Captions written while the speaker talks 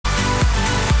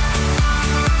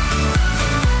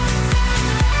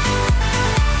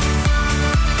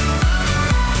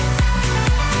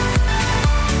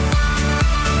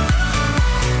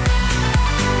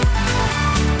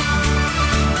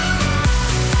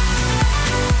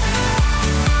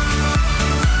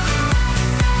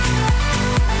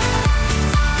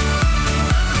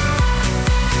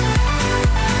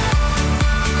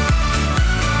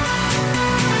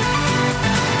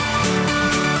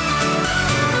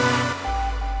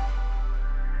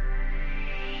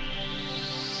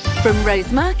From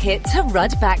Rosemarket to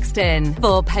Rudbaxton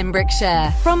for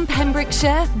Pembrokeshire. From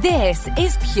Pembrokeshire, this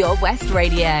is Pure West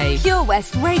Radio. Pure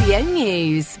West Radio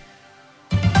News.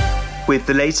 With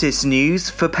the latest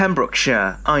news for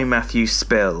Pembrokeshire, I'm Matthew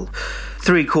Spill.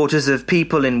 3/4 of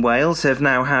people in Wales have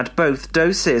now had both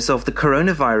doses of the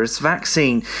coronavirus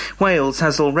vaccine. Wales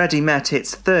has already met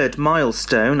its third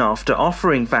milestone after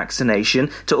offering vaccination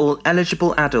to all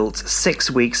eligible adults 6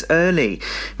 weeks early.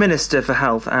 Minister for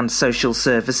Health and Social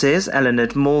Services, Eleanor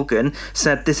Morgan,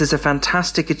 said this is a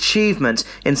fantastic achievement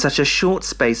in such a short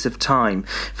space of time.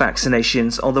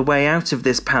 Vaccinations are the way out of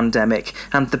this pandemic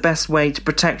and the best way to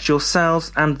protect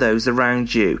yourselves and those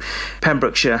around you.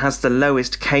 Pembrokeshire has the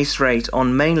lowest case rate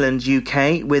on mainland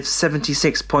UK with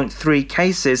 76.3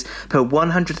 cases per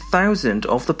 100,000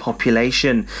 of the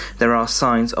population. There are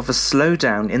signs of a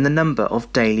slowdown in the number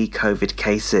of daily COVID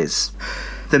cases.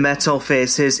 The Met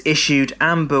Office has issued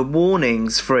amber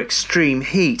warnings for extreme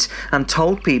heat and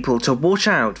told people to watch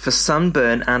out for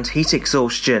sunburn and heat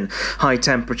exhaustion. High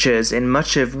temperatures in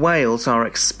much of Wales are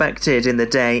expected in the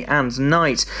day and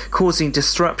night, causing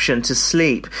disruption to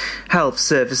sleep. Health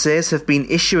services have been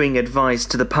issuing advice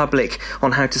to the public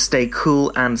on how to stay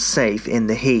cool and safe in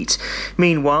the heat.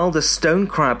 Meanwhile, the Stone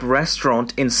Crab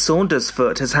restaurant in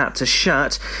Saundersfoot has had to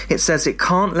shut. It says it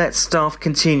can't let staff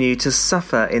continue to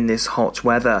suffer in this hot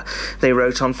weather. They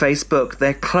wrote on Facebook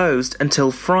they're closed until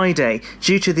Friday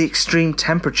due to the extreme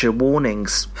temperature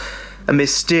warnings. A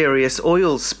mysterious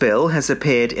oil spill has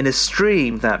appeared in a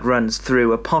stream that runs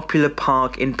through a popular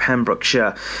park in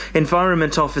Pembrokeshire.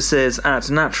 Environment officers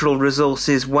at Natural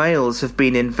Resources Wales have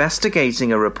been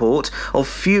investigating a report of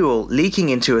fuel leaking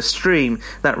into a stream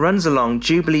that runs along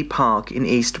Jubilee Park in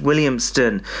East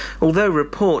Williamston. Although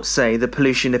reports say the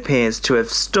pollution appears to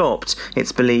have stopped,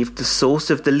 it's believed the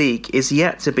source of the leak is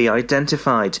yet to be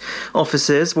identified.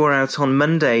 Officers were out on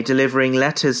Monday delivering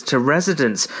letters to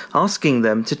residents asking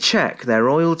them to check their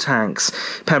oil tanks.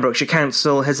 Pembrokeshire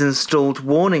Council has installed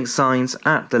warning signs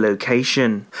at the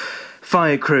location.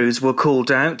 Fire crews were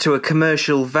called out to a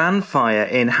commercial van fire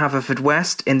in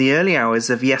Haverfordwest in the early hours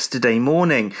of yesterday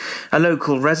morning. A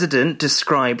local resident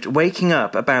described waking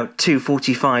up about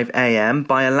 2:45 a.m.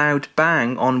 by a loud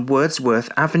bang on Wordsworth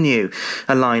Avenue.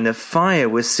 A line of fire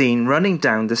was seen running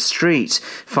down the street.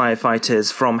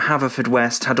 Firefighters from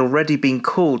Haverfordwest had already been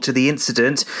called to the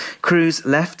incident. Crews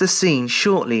left the scene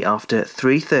shortly after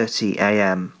 3:30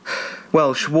 a.m.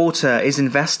 Welsh Water is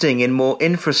investing in more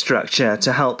infrastructure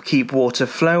to help keep water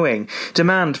flowing.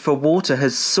 Demand for water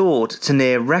has soared to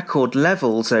near record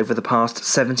levels over the past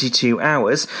 72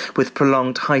 hours, with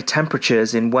prolonged high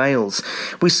temperatures in Wales.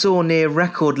 We saw near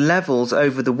record levels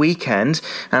over the weekend,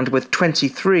 and with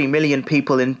 23 million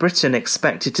people in Britain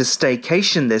expected to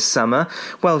staycation this summer,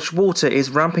 Welsh Water is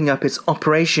ramping up its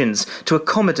operations to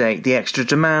accommodate the extra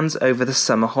demands over the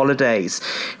summer holidays.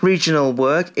 Regional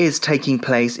work is taking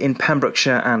place in Pembrokeshire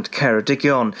and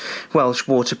Ceredigion. Welsh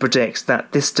Water predicts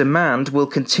that this demand will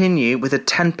continue with a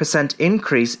 10%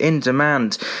 increase in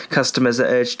demand. Customers are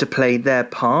urged to play their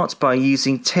part by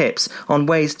using tips on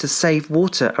ways to save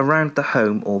water around the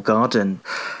home or garden.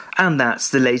 And that's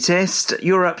the latest.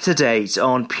 You're up to date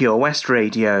on Pure West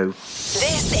Radio.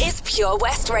 This is Pure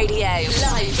West Radio,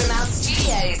 live from our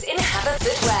studios in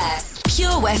Haverfordwest.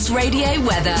 Pure West Radio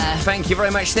weather. Thank you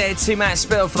very much there to Matt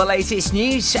Spill for the latest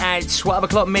news at 12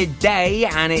 o'clock midday,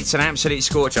 and it's an absolute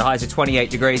scorcher, highs of 28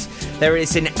 degrees. There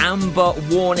is an amber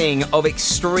warning of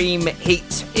extreme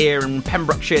heat here in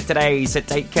Pembrokeshire today, so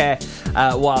take care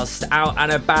whilst out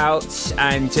and about,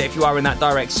 and if you are in that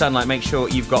direct sunlight, make sure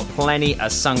you've got plenty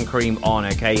of sun cream on,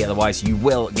 okay? Otherwise you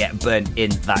will get burnt in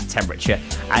that temperature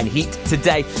and heat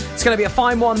today. It's going to be a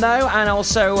fine one though, and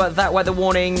also that weather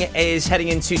warning is heading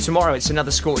into tomorrow. It's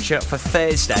another scorcher for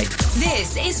Thursday.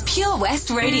 This is Pure West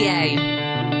Radio.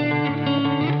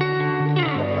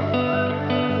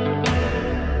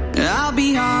 I'll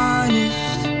be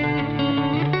honest,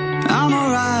 I'm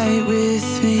alright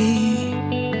with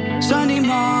me. Sunday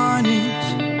mornings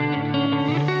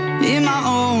in my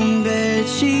own bed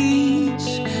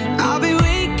sheets, I'll be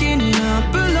waking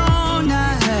up alone.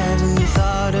 I haven't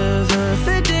thought of her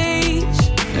for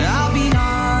days. I'll be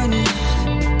honest,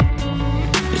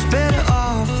 it's better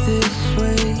off this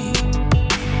way.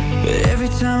 But every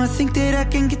time I think that I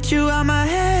can get you out my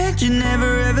head, you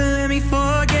never ever let me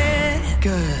forget.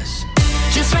 'Cause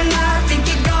just when I think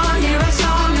you're gone, hear a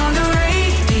song on the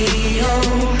radio.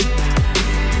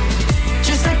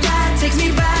 Just like that takes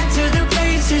me back to the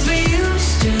places we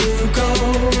used to go.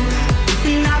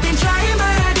 And I've been trying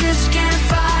but I just can't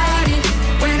fight it.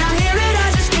 When I hear it I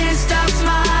just can't stop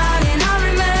smiling. I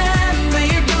remember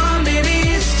you're gone, baby,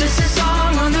 it's just a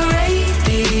song on the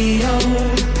radio.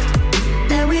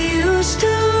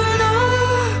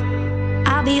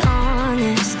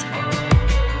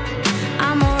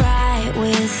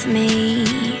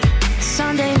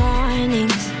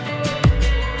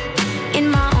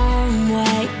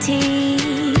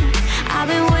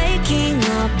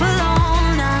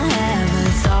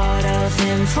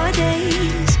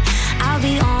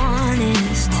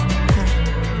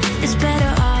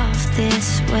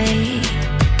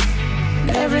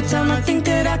 Every time I think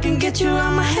that I can get you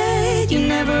out my head, you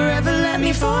never ever let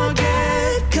me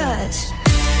forget. Cause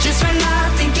just when I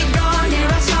think you're gone, hear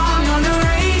our song on the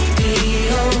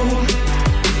radio.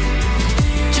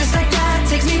 Just like that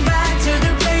takes me back to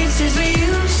the places we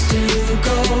used to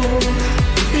go.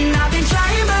 And I've been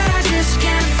trying but I just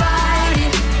can't fight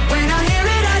it. When I hear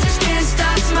it I just can't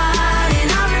stop smiling.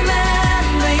 I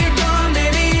remember you're gone,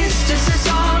 baby, it's just a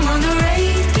song on the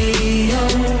radio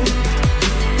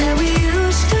that we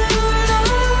used to know.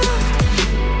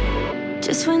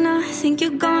 Just when I think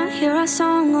you're gone, hear our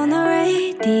song on the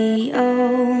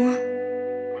radio.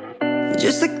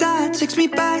 Just like that takes me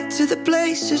back to the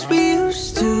places we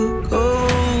used to go.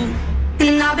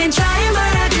 And I've been trying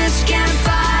but I just can't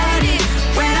fight it.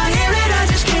 When I hear it I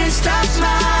just can't stop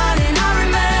smiling. I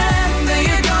remember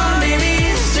you're gone, baby,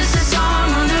 it's just a song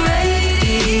on the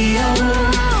radio.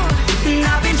 And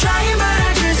I've been trying but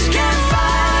I just can't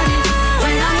fight it.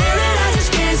 When I hear it I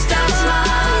just can't stop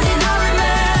smiling. I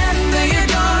remember you're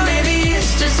gone, baby,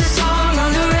 it's just a song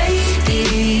on the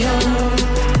radio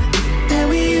that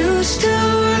we used to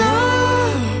know.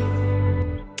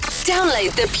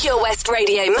 Download the Pure West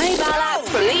Radio mobile app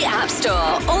from the App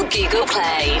Store or Google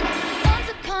Play. Once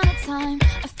upon a time,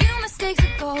 a few mistakes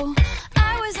ago,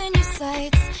 I was in your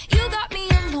sights. You got me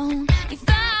alone. You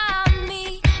found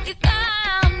me. You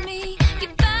found me. You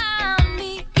found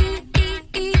me.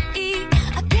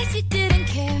 I guess you didn't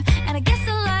care, and I guess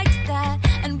I liked that.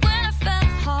 And when I fell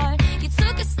hard, you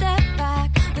took a step back.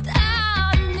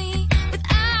 Without me,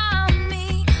 without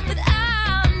me,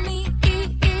 without me.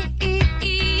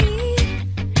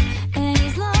 And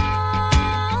he's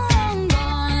long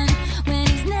gone when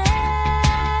he's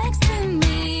next to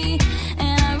me.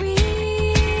 And I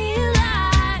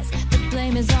realize the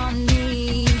blame is on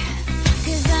me.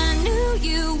 'Cause I knew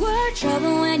you were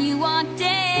trouble when you walked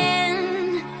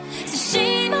in. So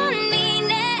shame on me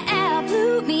now,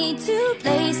 blew me to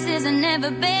places I've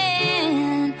never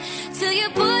been. Till you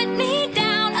put me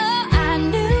down, oh, I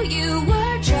knew you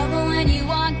were trouble when you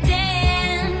walked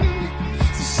in.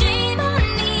 So shame on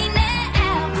me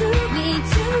now, blew me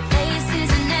to places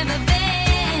I've never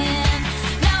been.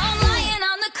 Now I'm lying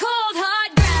on the cold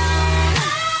hard ground.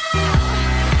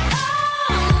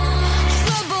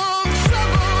 Trouble,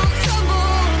 trouble,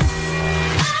 trouble.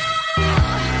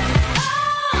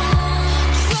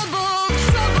 Trouble,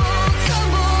 trouble,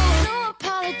 trouble. No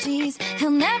apologies,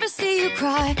 he'll never see you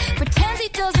cry. Pretends he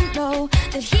doesn't know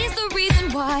that he's the reason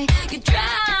why you're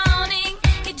drowning,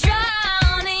 you're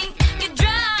drowning, you're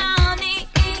drowning.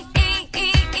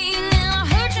 Now I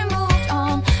heard you moved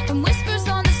on from whispers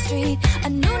on the street. A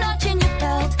new notch in your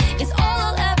belt is all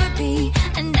I'll ever be.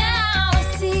 And now I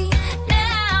see,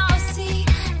 now I see,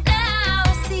 now I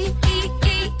see.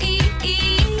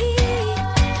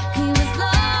 He was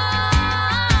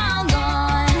long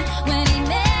gone when he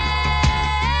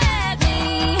met me.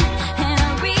 And I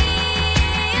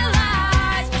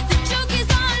realized the joke is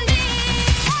on me.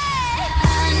 I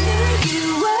knew you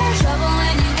were trouble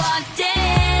when you walked in.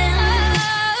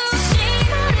 So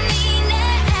shame on me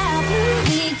now, blew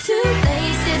me to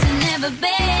places I've never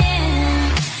been.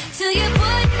 Till you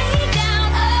put me down,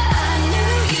 oh, I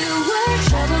knew you were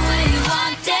trouble when you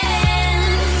walked in.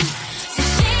 So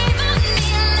shame on me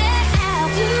now,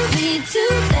 blew me to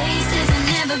places I've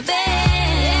never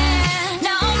been.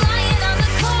 Now I'm lying on the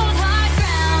cold hard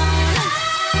ground.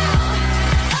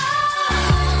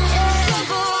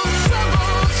 Trouble,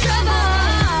 trouble, trouble.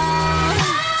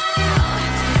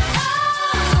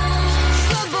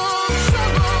 Trouble,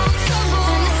 trouble, trouble.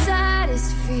 And the saddest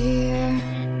fear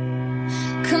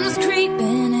comes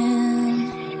creeping in,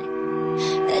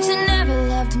 that you never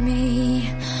loved me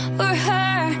or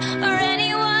her or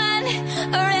anyone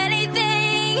or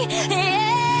anything. Yeah.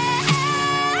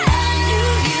 I knew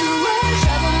you were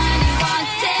trouble when you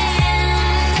walked in.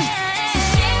 So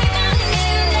shame on me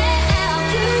now,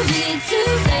 blew me to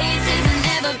places I've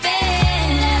never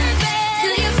been.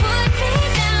 Till you put me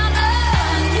down, oh, I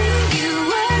knew you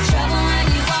were trouble when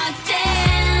you walked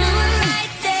in.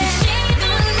 So shame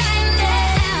on me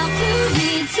now, blew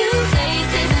me to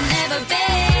places I've never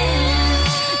been.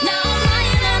 Now I'm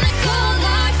lying on the cold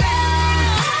hard ground.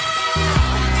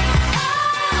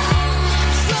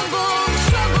 Trouble,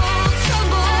 trouble,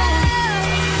 trouble.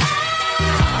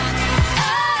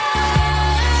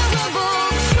 Trouble,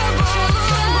 trouble,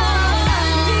 trouble. I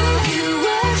knew you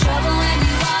were trouble when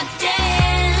you walked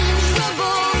in.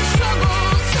 Trouble, trouble,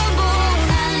 trouble.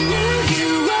 I knew you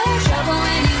were trouble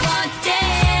when you walked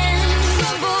in.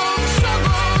 Trouble,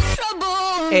 trouble,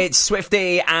 trouble. It's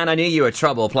Swifty and I Knew You Were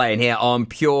Trouble playing here on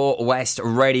Pure West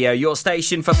Radio, your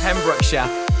station for Pembrokeshire.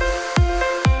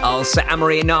 Also,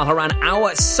 Anne-Marie and Naharan,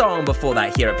 our song before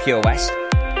that here at Pure West.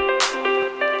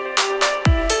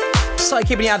 So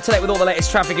keeping you up to date with all the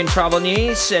latest traffic and travel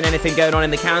news and anything going on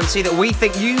in the county that we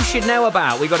think you should know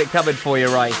about. We got it covered for you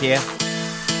right here.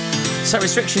 So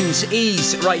restrictions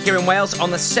ease right here in Wales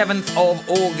on the 7th of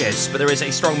August, but there is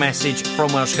a strong message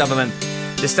from Welsh Government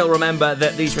to still remember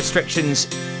that these restrictions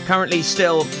currently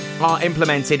still are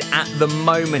implemented at the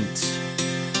moment,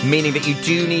 meaning that you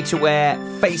do need to wear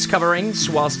face coverings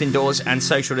whilst indoors, and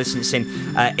social distancing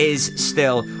is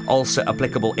still also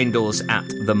applicable indoors at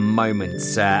the moment.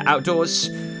 Outdoors,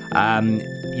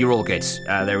 you're all good.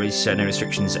 There is no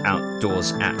restrictions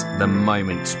outdoors at the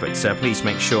moment, but please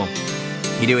make sure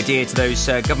you do adhere to those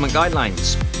government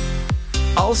guidelines.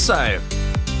 Also,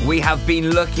 we have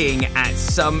been looking at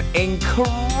some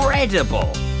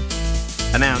incredible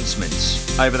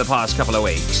announcements over the past couple of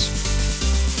weeks,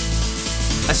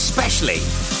 especially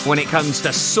when it comes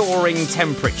to soaring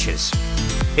temperatures.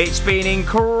 It's been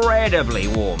incredibly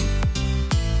warm,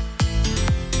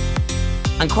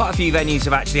 and quite a few venues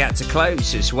have actually had to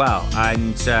close as well.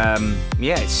 And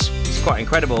it's quite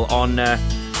incredible on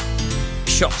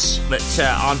shops that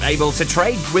aren't able to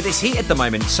trade with this heat at the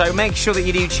moment. So make sure that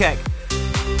you do check.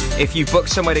 If you've booked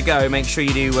somewhere to go, make sure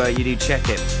you do check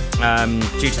it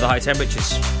due to the high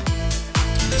temperatures.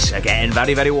 It's getting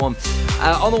very, very warm.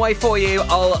 On the way for you,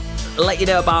 I'll let you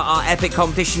know about our epic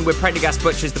competition with Prendergast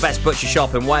Butchers, the best butcher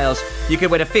shop in Wales. You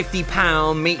could win a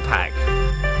 £50 meat pack.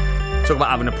 Talk about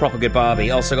having a proper good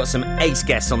barbie. Also got some ace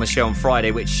guests on the show on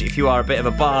Friday, which if you are a bit of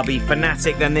a Barbie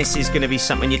fanatic, then this is going to be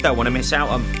something you don't want to miss out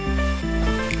on.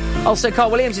 Also, Carl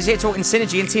Williams is here talking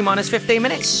synergy in T-minus 15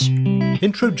 minutes.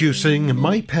 Introducing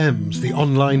MyPems, the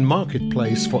online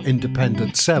marketplace for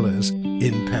independent sellers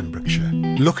in Pembrokeshire.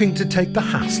 Looking to take the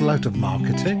hassle out of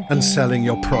marketing and selling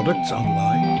your products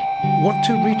online? Want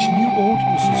to reach new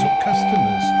audiences or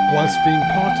customers whilst being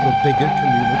part of a bigger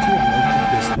community of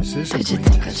local businesses and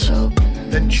retailers?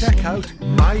 Then check out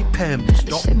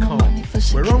mypems.com.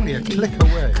 We're only a click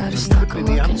away and could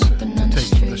be the answer to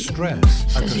taking the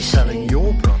stress out of selling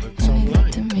your products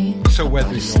online. So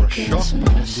whether you're a shop, an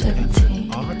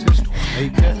independent artist or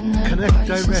maker, connect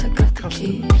direct with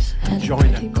customers and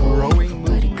join a growing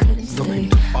movement looking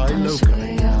to buy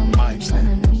locally on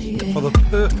MyPems. For the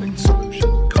perfect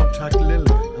solution, contact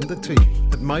Lillian and the team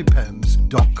at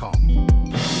mypems.com.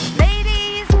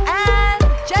 Ladies and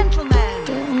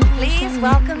gentlemen, please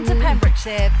welcome to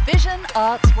Pembrokeshire Vision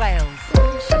Arts Wales,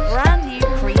 a brand new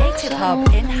creative hub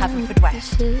in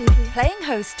Haverfordwest, playing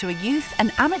host to a youth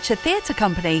and amateur theatre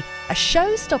company, a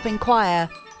show-stopping choir,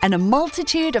 and a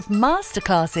multitude of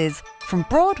masterclasses from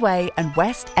Broadway and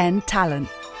West End talent,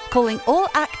 calling all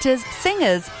actors,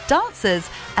 singers, dancers,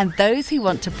 and those who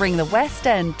want to bring the West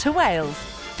End to Wales.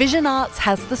 Vision Arts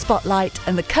has the spotlight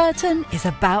and the curtain is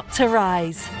about to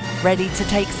rise. Ready to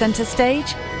take centre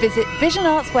stage? Visit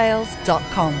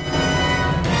visionartswales.com.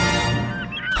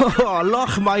 Oh,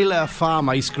 Lochmeyler Farm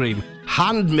Ice Cream.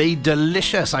 Handmade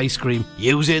delicious ice cream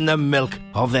using the milk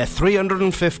of their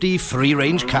 350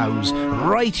 free-range cows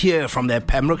right here from their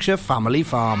Pembrokeshire family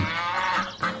farm.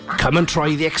 Come and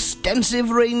try the extensive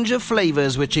range of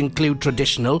flavours which include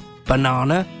traditional,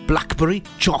 banana, blackberry,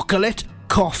 chocolate,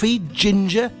 coffee,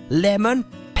 ginger, lemon,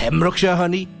 Pembrokeshire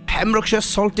honey, Pembrokeshire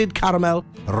salted caramel,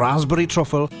 raspberry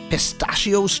truffle,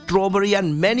 pistachio, strawberry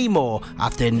and many more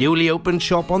at their newly opened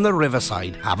shop on the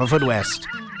Riverside, Haverfordwest.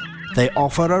 They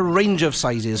offer a range of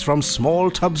sizes from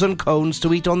small tubs and cones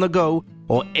to eat on the go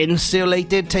or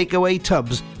insulated takeaway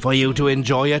tubs for you to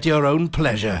enjoy at your own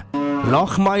pleasure.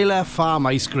 Lochmeyler Farm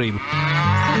Ice Cream.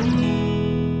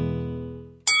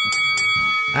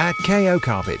 At KO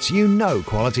Carpets, you know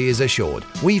quality is assured.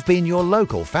 We've been your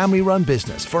local family-run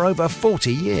business for over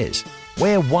 40 years.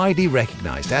 We're widely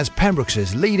recognised as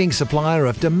Pembrokeshire's leading supplier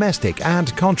of domestic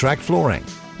and contract flooring.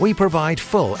 We provide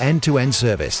full end-to-end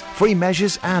service, free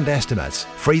measures and estimates,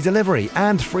 free delivery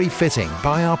and free fitting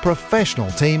by our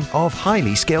professional team of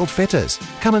highly skilled fitters.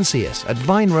 Come and see us at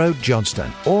Vine Road,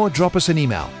 Johnston, or drop us an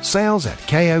email,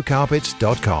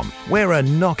 sales@kocarpets.com. We're a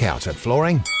knockout at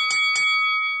flooring.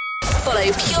 Follow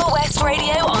Pure West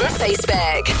Radio on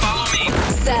Facebook. Follow me.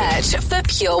 Search for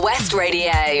Pure West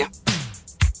Radio.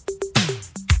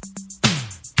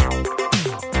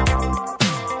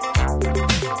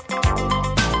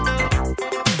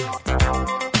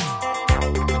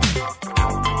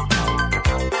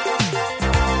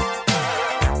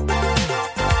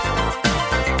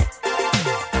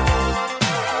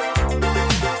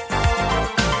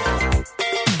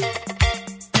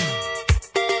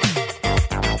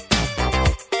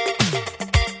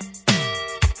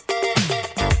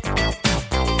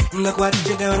 Look what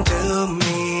you done to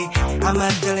me. I'm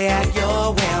utterly at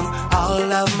your whim,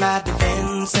 all of my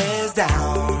defenses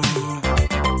down.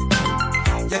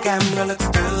 Your camera looks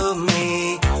through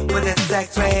me with its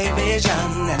X-ray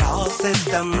vision, and all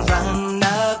systems run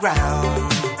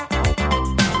aground.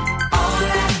 All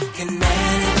I can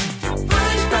manage to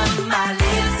push from my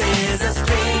lips is a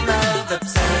stream of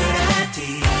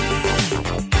absurdity.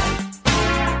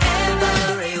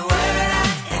 Every word I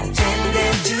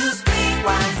intended to speak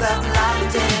winds up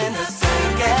locked in a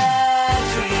circuitry.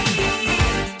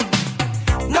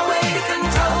 No way to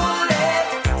control it,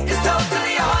 it's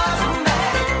totally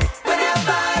automatic.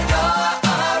 Whenever you're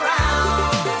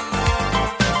around,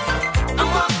 I'm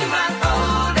walking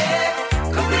blindfolded,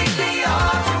 completely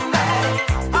automatic.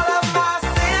 All of my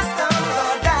systems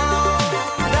are down,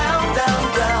 down, down,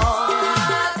 down.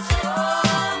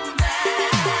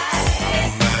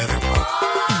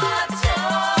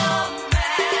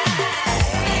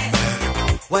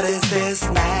 What is this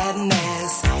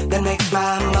madness that makes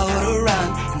my motor run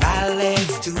and my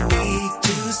legs too weak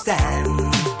to stand?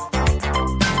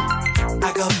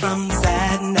 I go from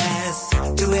sadness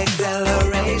to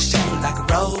acceleration like a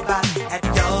robot at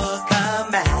your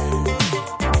command.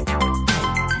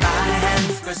 My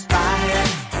hands perspire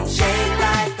and shake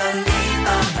like a leaf.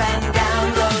 Up and down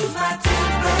goes my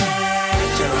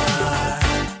temperature.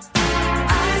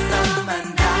 I summon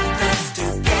doctors to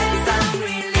get some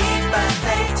relief, but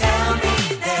they tell me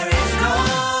there is no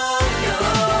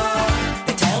cure.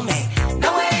 They tell me no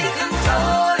way to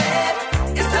control it,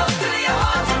 it's totally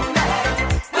automatic.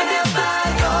 Whenever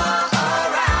you're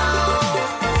around,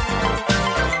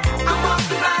 I'm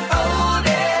walking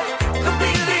blindfolded,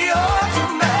 completely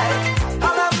automatic.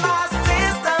 All of my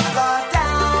systems are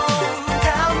down,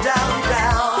 down, down,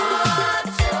 down.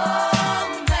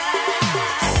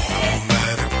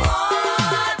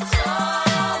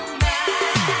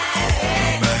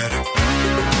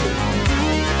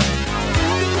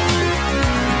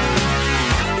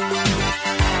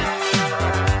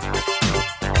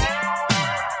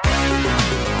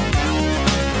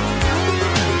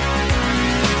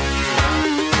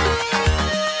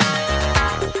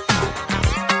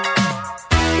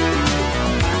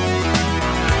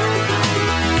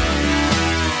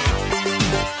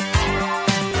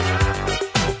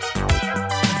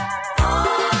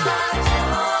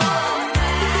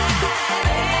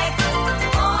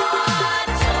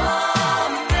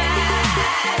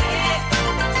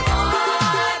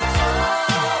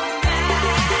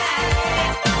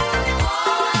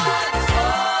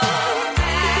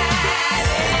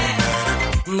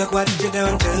 Look what you're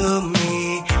doing to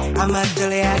me. I'm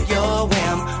utterly at your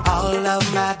whim, all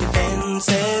of my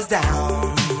defenses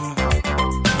down.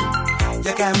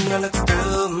 Your camera looks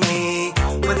through me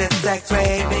with its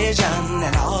X-ray vision,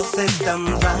 and all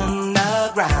systems run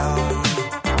aground.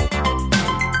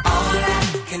 All I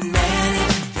can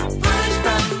manage to push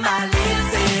from my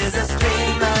lips is a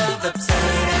stream of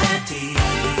absurdity.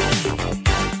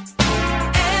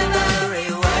 Every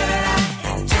word I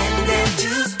intended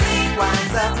to speak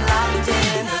winds up locked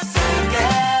in a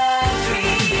circuitry.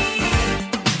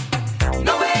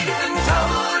 No way to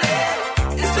control it,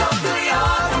 it's totally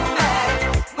automatic.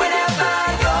 Whenever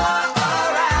you're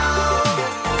around,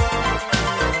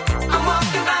 I'm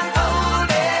walking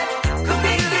blindfolded,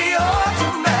 completely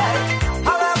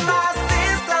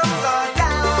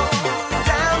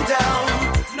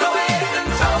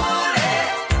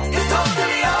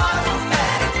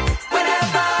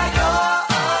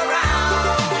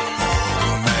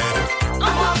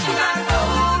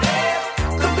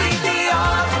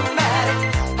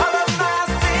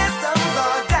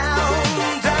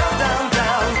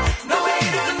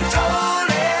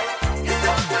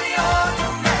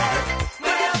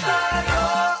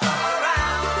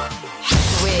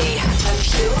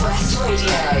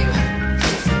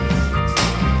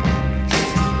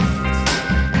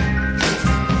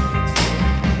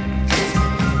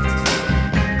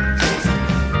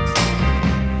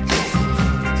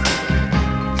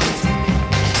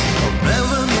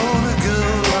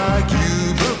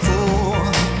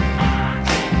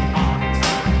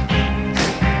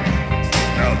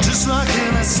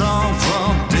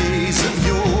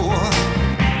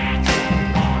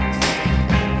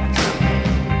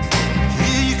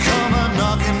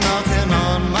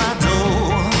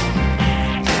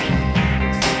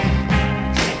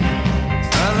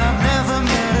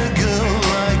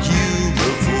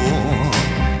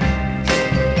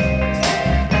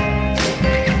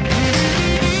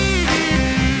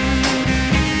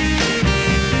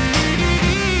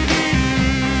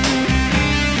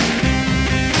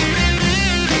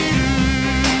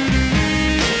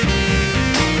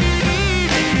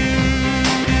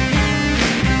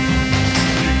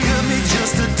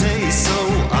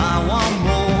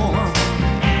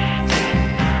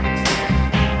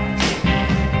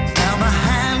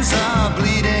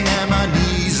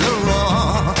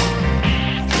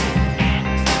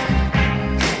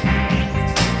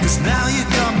now you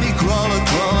got me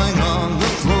crawling on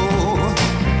the floor.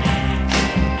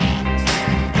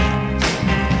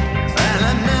 And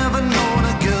I never known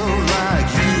a girl like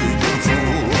you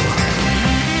before.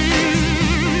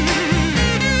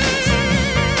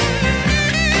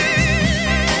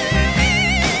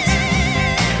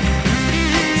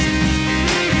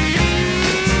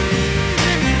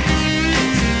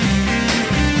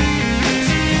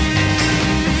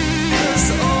 This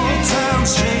old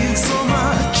town's changed so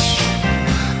much.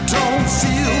 Don't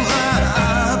feel that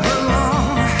I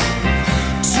belong.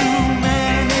 Too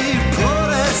many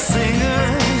protest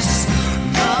singers,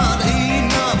 not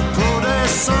enough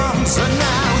protest songs. And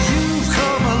now you've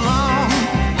come along.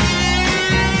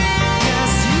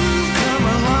 Yes, you've come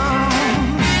along.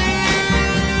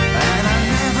 And I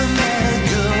never met a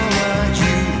girl like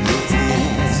you before.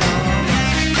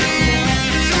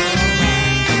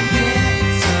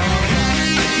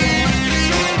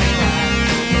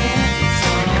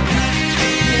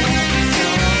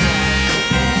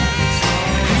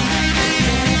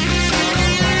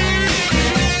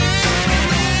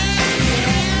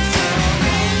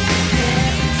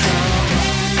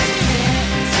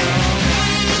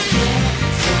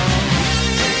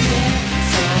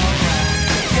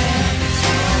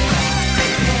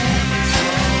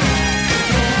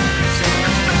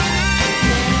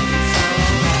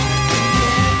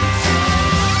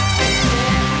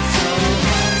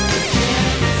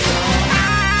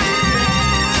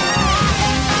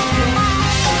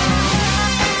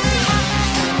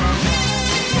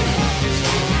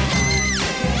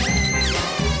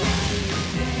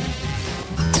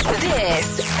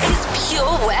 This is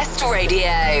Pure West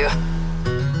Radio.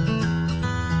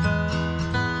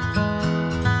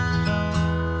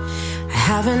 I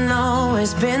haven't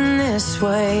always been this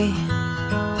way.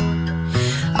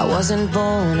 I wasn't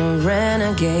born a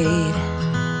renegade.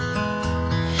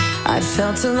 I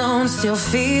felt alone, still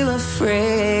feel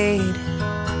afraid.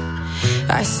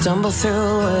 I stumble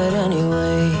through it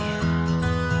anyway.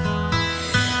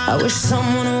 I wish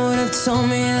someone would have told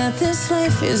me that this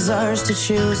life is ours to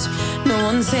choose. No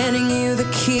one's handing you the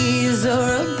keys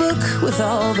or a book with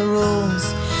all the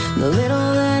rules. The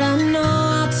little that I know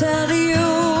I'll tell you.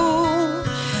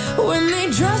 When they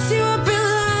dress you up in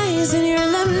lies and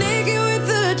you're left naked with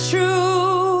the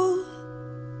truth,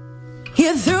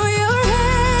 you threw your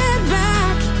head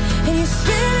back and you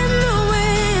spin in the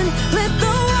wind. Let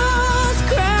the walls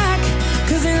crack,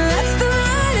 'cause it lets the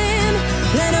light in.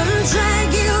 Let them drag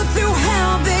you through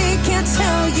hell. They can't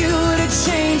tell you to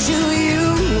change who you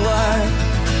are.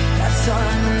 That's all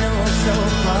I know so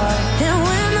far. And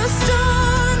when the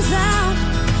storm's out,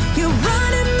 you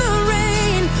run in the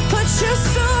rain. Put your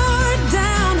sword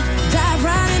down, dive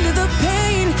right into the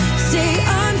pain. Stay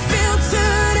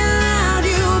unfiltered and loud.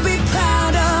 You'll be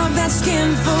proud of that skin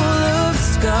full of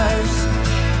scars.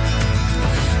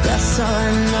 That's all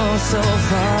I know so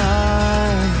far.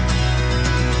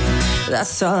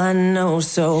 That's all I know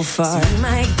so far. So you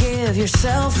might give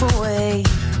yourself away,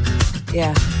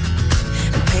 yeah,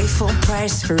 and pay full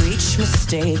price for each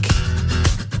mistake.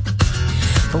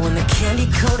 But when the candy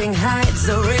coating hides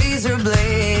the razor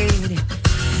blade,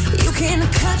 you can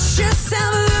cut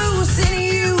yourself loose and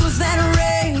use that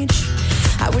rage.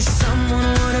 I wish someone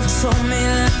would have told me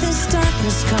that this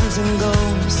darkness comes and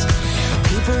goes.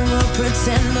 People will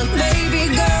pretend, but baby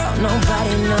girl,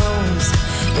 nobody knows.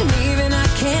 And even I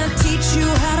can't teach you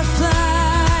how to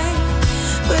fly,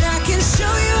 but I can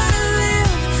show you how to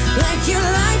live like your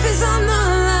life is on the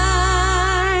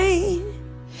line.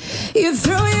 You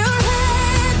throw your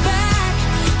head back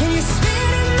and you spin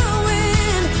in the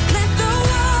wind. Let the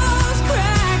walls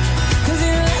crack, 'cause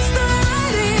it lets the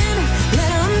light in. Let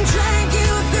them drag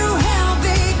you through hell.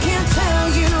 They can't tell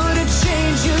you to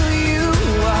change who you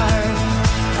are.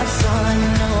 That's all I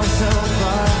know so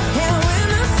far. And when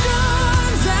the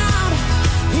storm's out,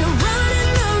 you run in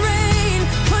the rain.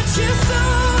 Put your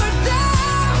sword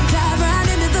down, dive right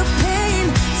into the pain.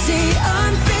 Stay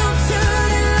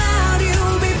unfiltered and loud.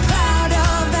 You'll be proud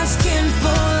of that skin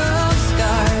full of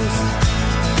scars.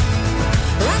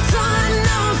 That's all I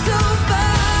know so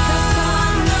far. That's all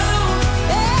I know.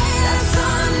 Hey, that's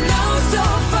all I know so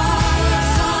far.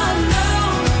 That's all I know.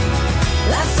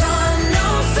 That's all I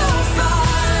know so far.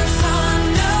 That's all I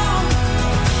know.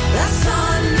 That's all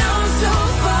I know so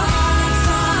far. That's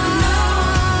all I know.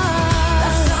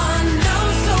 That's all I know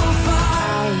so far.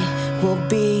 I will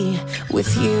be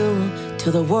with you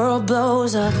till the world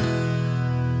blows up.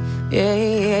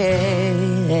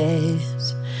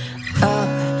 Yes. Up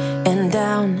and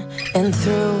down and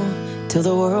through till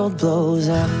the world blows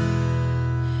up.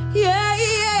 Yeah,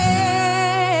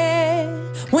 yeah.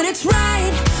 When it's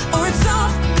right or it's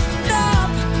off,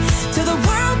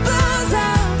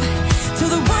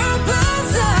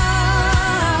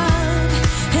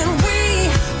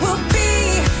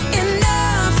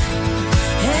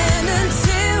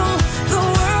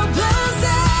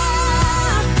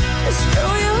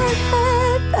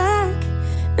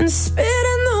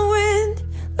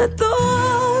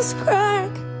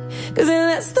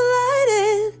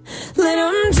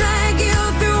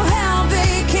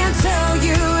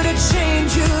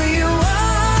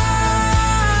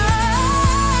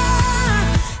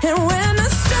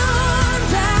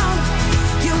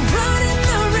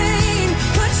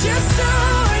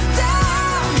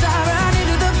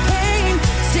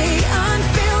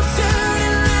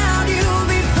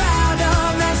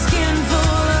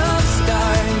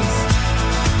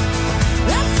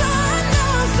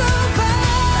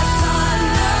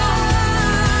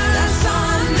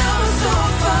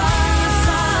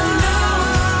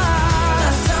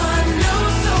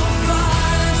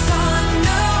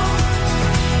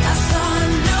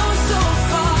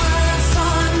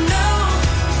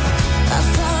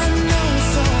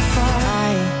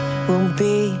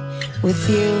 with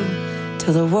you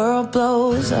till the world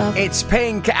blows up. It's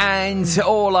Pink and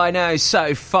All I Know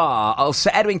So Far. Also,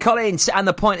 Edwin Collins and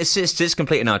the Pointer Sisters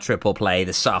completing our triple play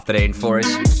this afternoon for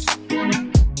us.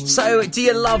 So, do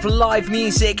you love live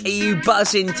music? Are you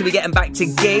buzzing to be getting back to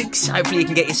gigs? Hopefully you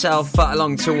can get yourself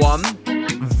along to one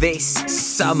this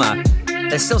summer.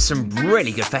 There's still some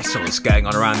really good festivals going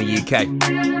on around the UK.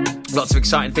 Lots of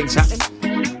exciting things happening.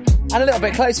 And a little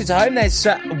bit closer to home, there's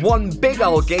one big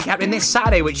old gig happening this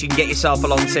Saturday which you can get yourself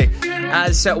along to,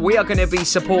 as we are going to be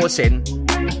supporting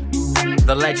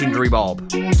the legendary Bob.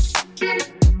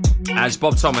 As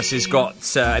Bob Thomas has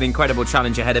got an incredible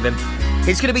challenge ahead of him.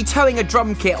 He's going to be towing a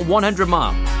drum kit 100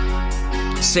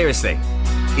 miles. Seriously,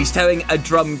 he's towing a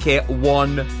drum kit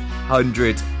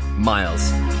 100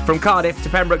 miles. From Cardiff to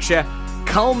Pembrokeshire,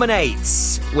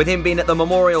 culminates with him being at the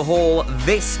Memorial Hall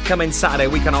this coming Saturday.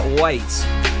 We cannot wait.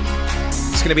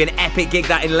 It's going to be an epic gig,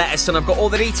 that, in Letterston. I've got all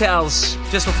the details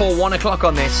just before 1 o'clock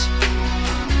on this.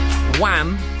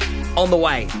 Wham! On the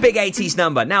way. Big 80s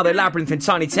number. Now they're Labyrinth and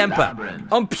Tiny Temper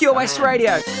on Pure West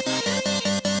Radio.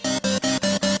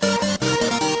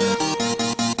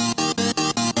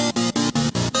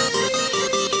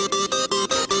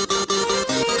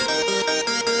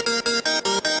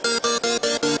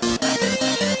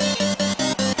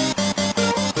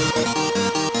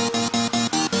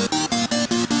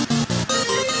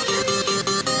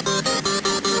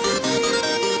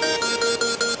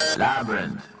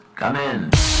 Labyrinth, come in.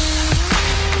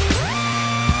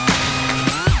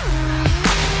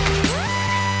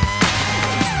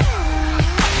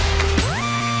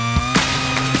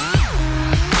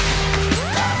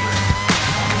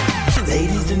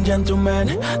 Ladies and gentlemen,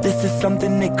 this is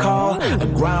something they call a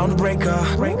groundbreaker.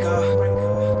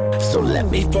 So let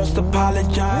me first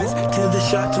apologize to the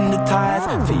shirts and the ties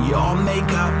for your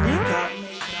makeup.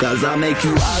 Cause I'll make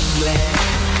you ugly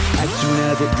as soon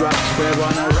as it drops. We're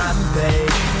on a rampage,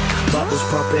 bubbles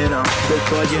popping up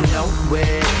before you know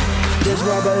it. There's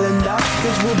rubble and dust,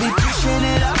 cause we'll be pushing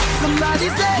it up. Somebody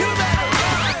say, you better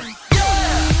run,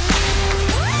 yeah.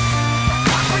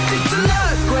 I predict an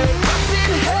earthquake up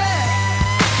in here,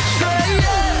 say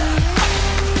yeah.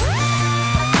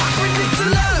 I predict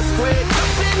an earthquake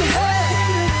up in here,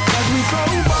 cause we throw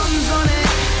bombs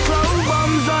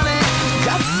on it,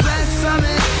 just less on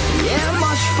it, yeah,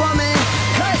 much for me.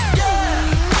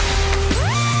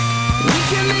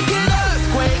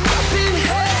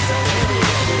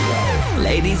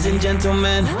 Ladies and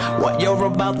gentlemen, what you're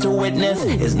about to witness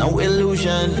is no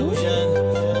illusion.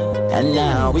 And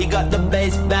now we got the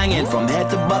bass banging from here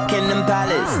to Buckingham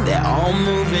Palace. They're all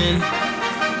moving.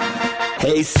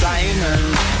 Hey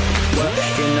Simon, we're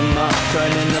picking them up,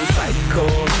 turning them psycho.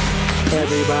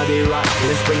 Everybody rock,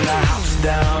 let's bring the house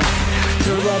down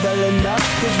to rubble and dust,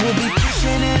 cause we'll be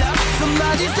pushing it up.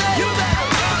 Somebody say, you better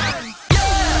run,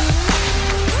 yeah.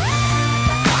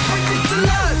 I predict an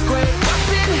earthquake up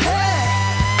in here.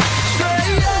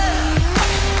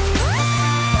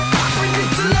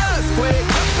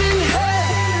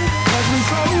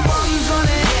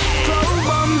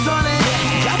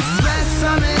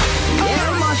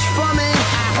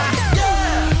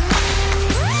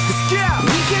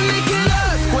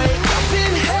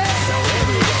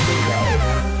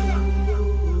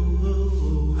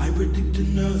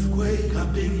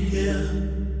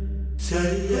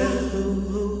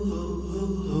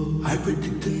 I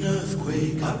predict an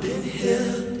earthquake up in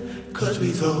here, cause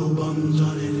we throw bombs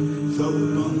on it,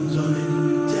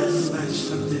 just smash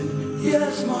something,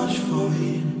 yes, march for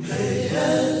me, hey,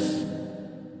 yes.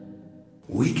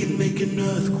 We can make an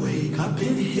earthquake up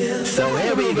in here. So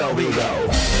here we go.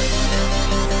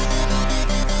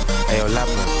 Hey, yo,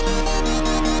 Labyrinth.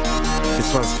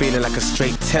 This one's feeling like a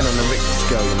straight 10 on the Richter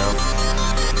scale, you know?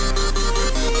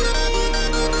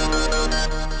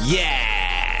 Yeah!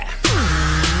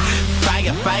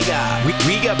 Fire.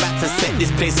 We about to set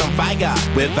this place on fire.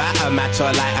 Without a match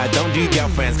or lighter, don't do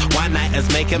girlfriends. One nighters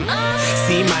make them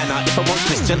C minor. If I want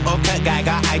Christian or Kurt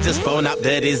Geiger, I just phone up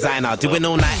the designer. Doing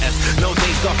all nighters, no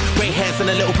days off. Grey hairs and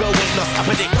a little blow weight loss. I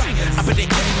predict.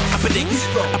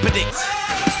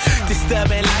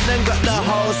 Disturbing London got the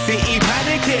whole city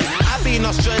panicking. I be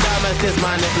Nostradamus, this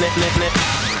my nip.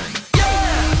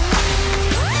 Yeah!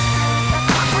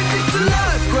 I predict an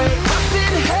earthquake up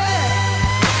in here.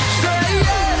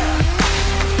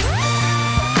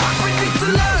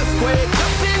 Earthquake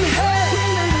up in here,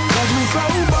 cause we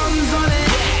throw bombs on it,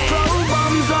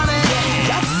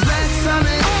 just less on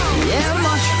it, yeah,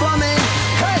 much for me,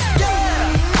 hey,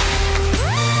 yeah.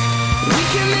 We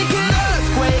can make an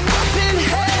earthquake up in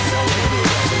here.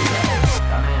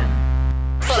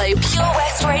 Follow Pure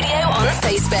West Radio on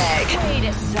Facebook. Wait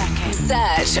a second.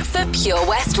 Search search for Pure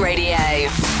West Radio.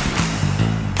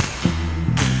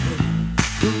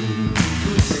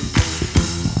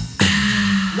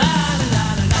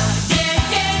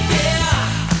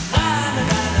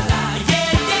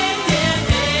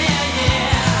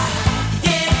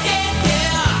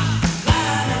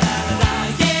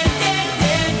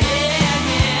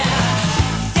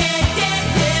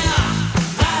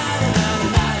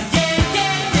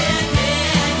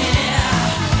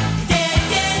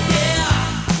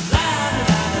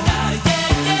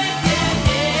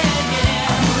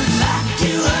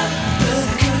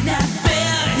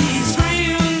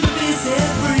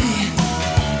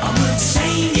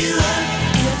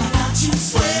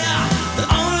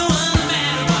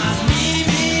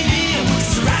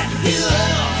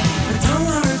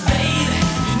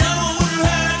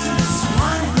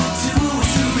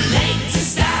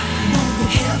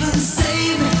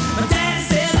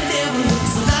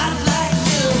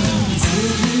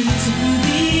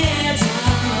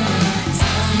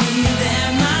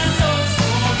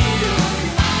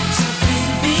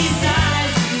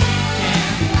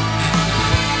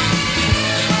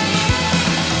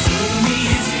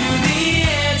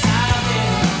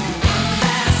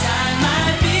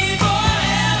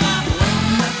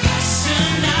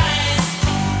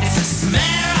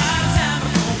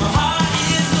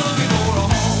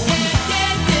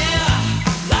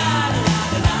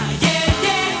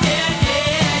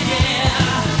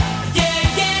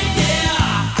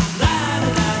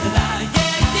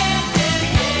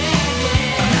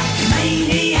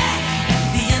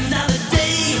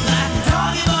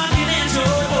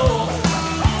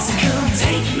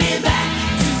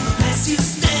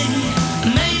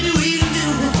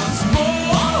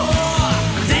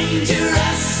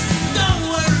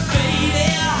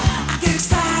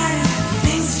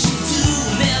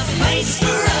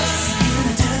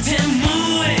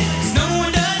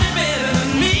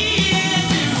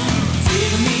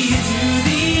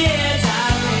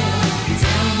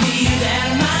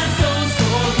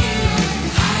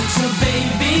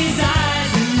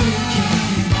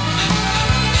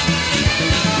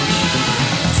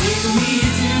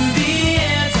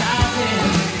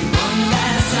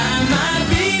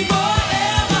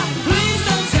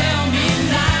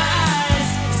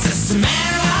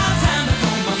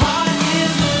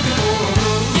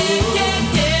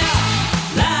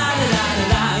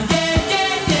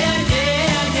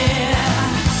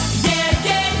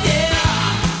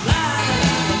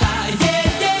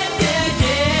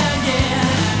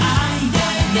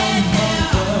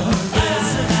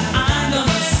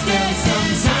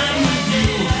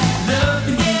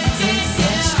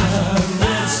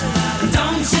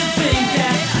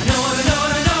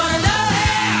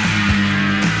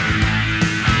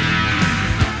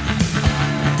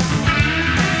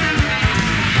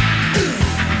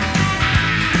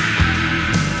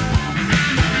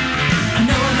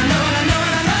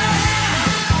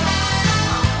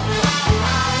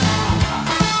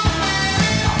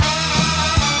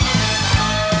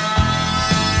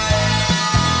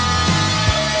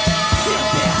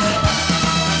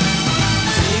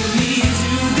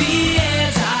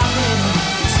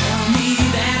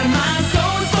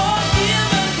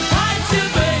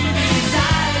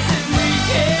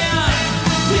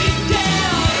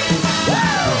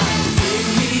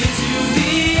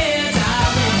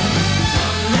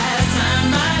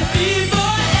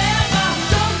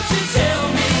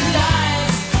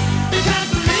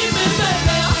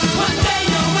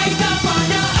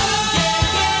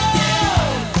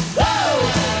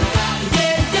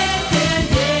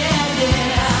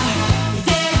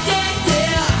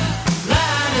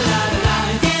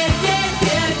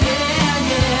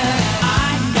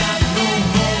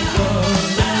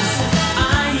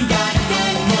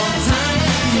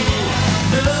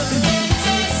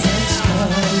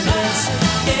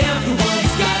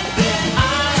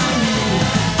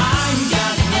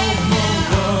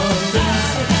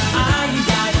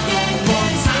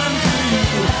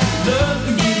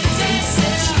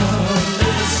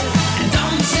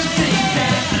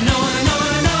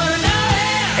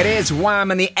 It's Wham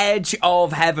and The Edge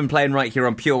of Heaven playing right here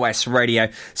on Pure West Radio.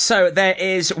 So there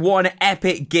is one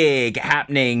epic gig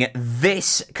happening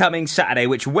this coming Saturday,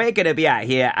 which we're going to be at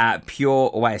here at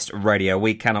Pure West Radio.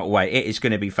 We cannot wait. It is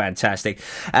going to be fantastic.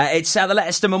 It's at the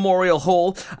Leicester Memorial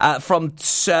Hall from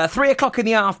 3 o'clock in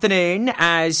the afternoon,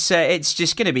 as it's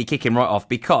just going to be kicking right off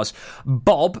because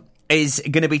Bob is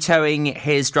going to be towing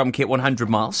his drum kit 100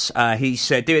 miles. He's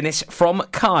doing this from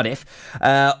Cardiff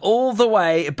all the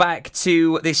way back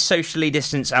to this socially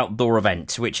distanced outdoor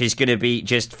event, which is going to be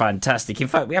just fantastic. In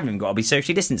fact, we haven't even got to be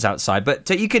socially distanced outside, but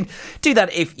you can do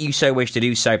that if you so wish to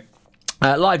do so.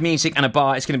 live music and a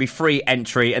bar. It's going to be free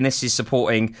entry, and this is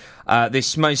supporting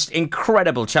this most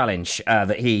incredible challenge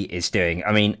that he is doing.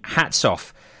 I mean, hats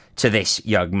off to this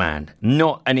young man.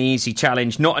 Not an easy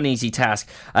challenge, not an easy task.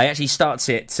 He actually starts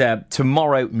it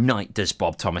tomorrow night, does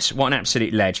Bob Thomas. What an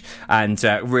absolute ledge, and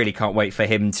really can't wait for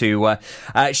him to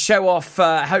show off,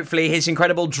 hopefully, his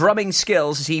incredible drumming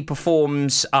skills as he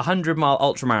performs a 100-mile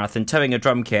ultramarathon, towing a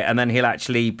drum kit, and then he'll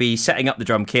actually be setting up the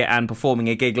drum kit and performing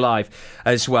a gig live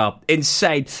as well.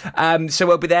 Insane. So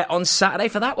we'll be there on Saturday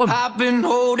for that one. I've been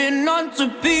holding on to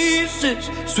pieces,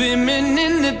 swimming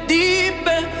in the deep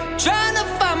end, trying to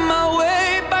find my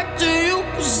way back to you,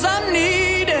 'cause I'm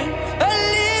needing a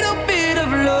little bit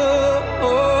of love,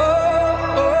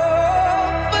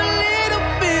 a little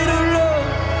bit of love,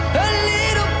 a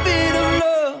little bit of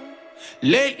love.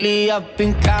 Lately I've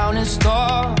been counting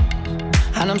stars,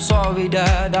 and I'm sorry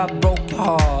that I broke your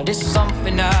heart. It's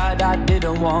something that I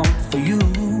didn't want for you,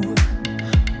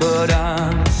 but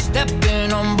I'm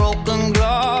stepping on broken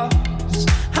glass,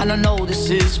 and I know this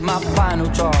is my final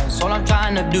choice. All I'm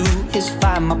trying to do is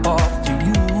find my path to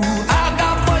you. I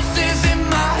got voices in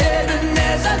my head and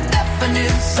there's a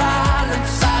definite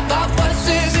silence. I got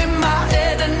voices in my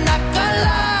head and I can't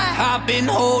lie. I've been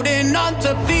holding on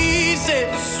to pieces,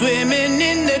 swimming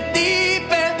in the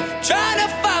deep end, trying to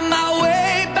find my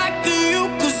way back to you,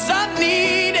 'cause I've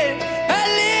needed a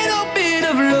little bit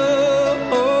of love,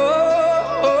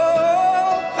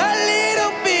 a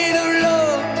little bit of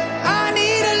love. I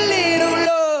need a little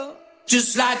love,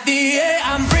 just like the air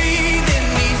I'm breathing.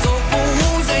 These open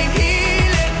wounds ain't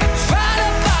healing. Try to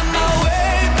find my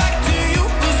way back to you,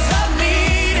 'cause I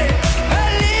need it. A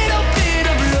little bit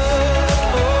of love,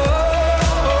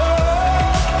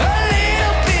 a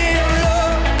little bit of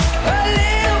love, a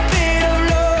little bit of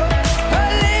love, a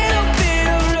little bit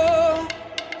of love.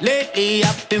 Lately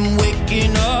I've been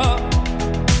waking up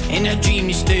in a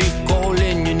dreamy state,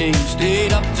 calling your name,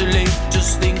 stayed up too late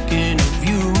just thinking of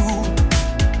you.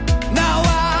 Now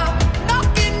I'm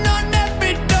knocking on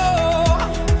every door,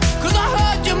 'cause I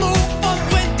heard you move from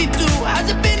 22. Has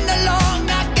it been that long?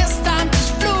 I guess time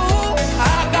just flew.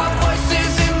 I got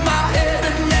voices in my head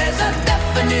and there's a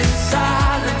definite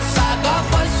silence. I got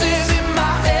voices in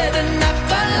my head and I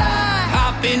can't lie.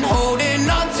 I've been holding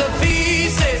on to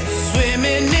pieces,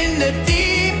 swimming in the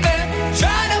deep end,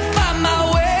 trying to find my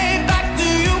way back to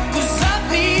you, 'cause I've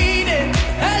needed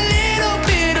a little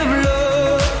bit of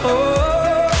love,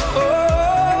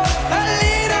 a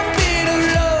little bit of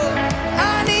love.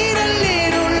 I need a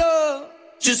little love,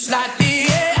 just like the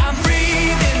air I'm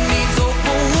breathing. These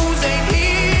open wounds ain't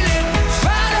healing.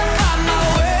 Try to find my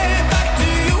way back to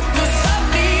you, 'cause I've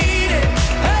needed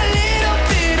a little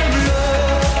bit of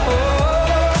love,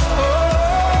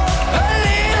 a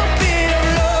little bit of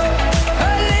love,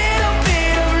 a little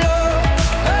bit of love,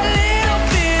 a little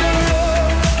bit of love.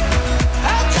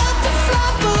 I tried to fly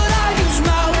but I used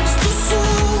my wings too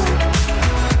soon.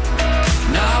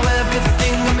 Now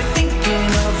everything got me thinking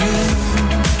of you.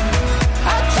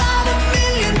 I tried a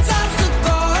million times to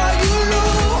call you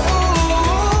loose.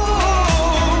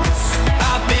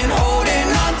 I've been holding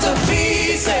on to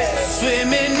pieces,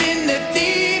 swimming in the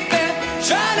deep end,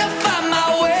 trying to find my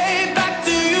way back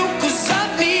to you, 'cause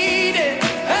I've needed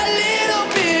a little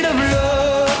bit of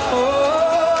love,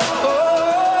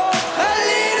 a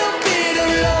little bit of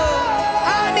love.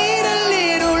 I need a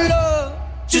little love,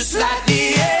 just like the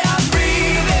air I'm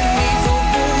breathing. These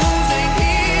open wounds ain't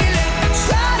healing.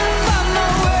 Try to find my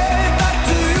way back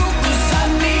to you, 'cause I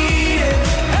need it.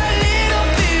 A little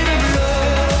bit of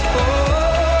love,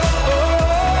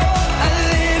 a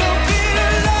little bit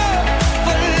of love,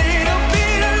 a little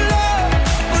bit of love,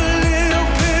 a little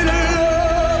bit of love.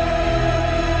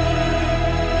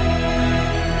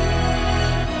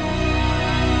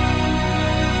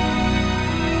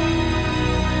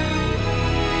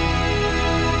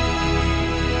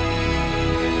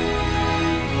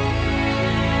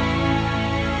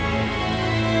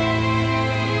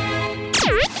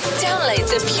 Download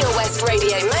the Pure West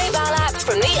Radio mobile app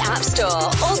from the App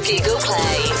Store or Google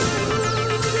Play.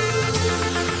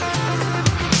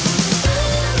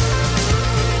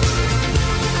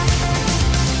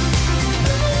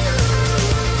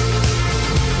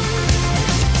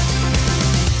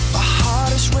 My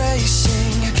heart is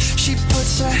racing. She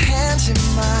puts her hands in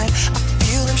mine. I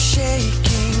feel them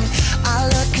shaking. I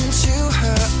look into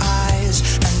her eyes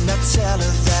and I tell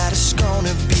her that it's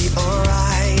gonna be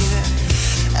alright.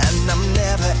 And I'm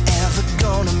never ever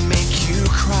gonna make you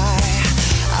cry.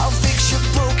 I'll fix your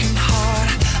broken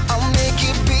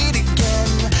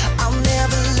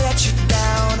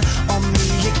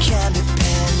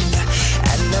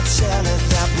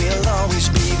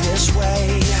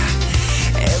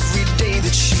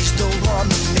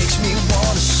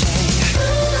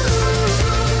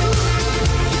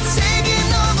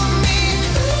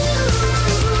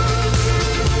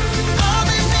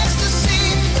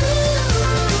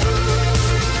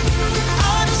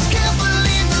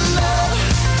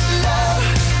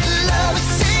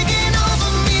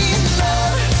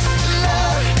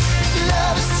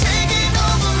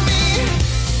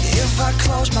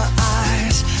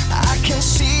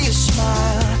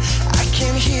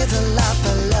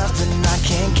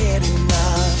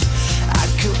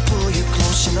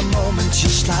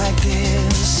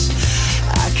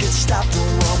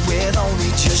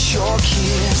your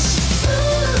kiss.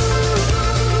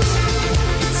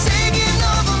 Taking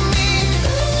over me.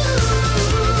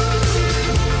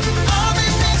 I'm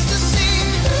in ecstasy.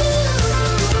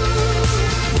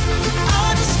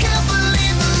 I just can't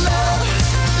believe the love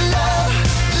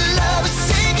is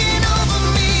taking over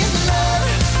me.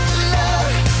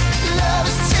 Love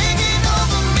is taking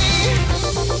over me.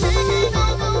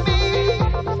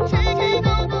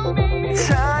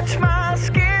 Touch my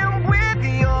skin with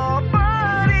your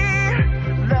body.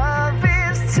 Love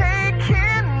is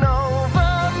taking over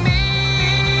me.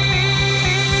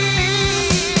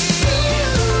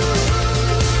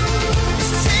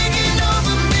 It's taking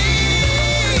over me.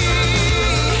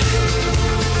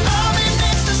 I'm in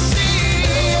ecstasy.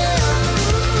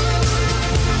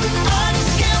 I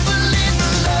just can't believe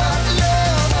the love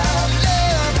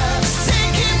is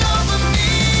taking over me.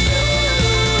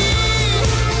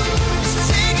 It's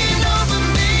taking over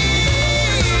me.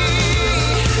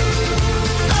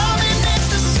 I'm in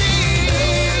ecstasy.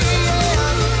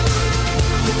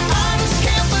 I just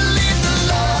can't believe the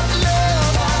love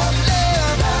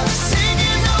is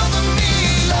taking over me.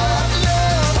 Love is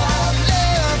taking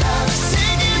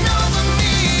over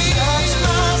me. Touch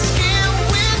my skin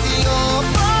with your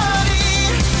body.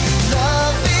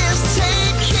 Love is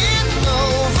taking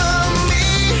over me.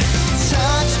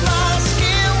 Touch my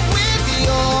skin with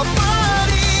your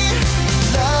body.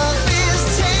 Love is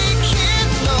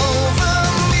taking over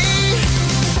me.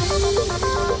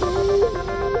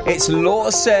 It's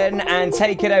Lawson and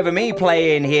Take It Over Me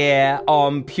playing here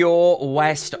on Pure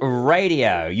West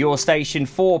Radio, your station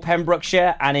for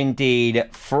Pembrokeshire and indeed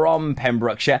from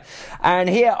Pembrokeshire. And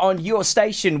here on your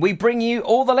station, we bring you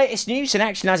all the latest news and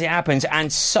action as it happens.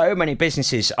 And so many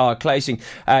businesses are closing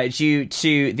due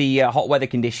to the hot weather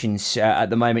conditions at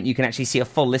the moment. You can actually see a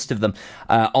full list of them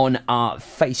on our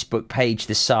Facebook page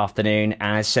this afternoon,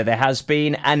 as there has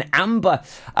been an amber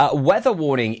weather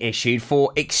warning issued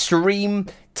for extreme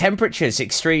temperatures,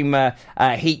 extreme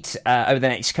heat over the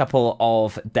next couple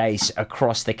of days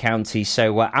across the county.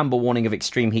 So amber warning of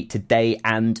extreme heat today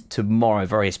and tomorrow.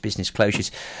 Various business closures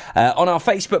on our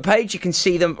Facebook page. You can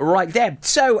see them right there.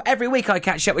 So every week I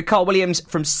catch up with Carl Williams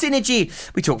from Synergy.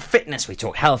 We talk fitness, we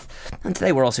talk health, and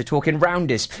today we're also talking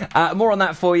rounders. More on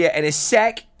that for you in a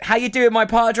sec. How you doing, my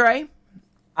padre?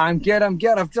 I'm good.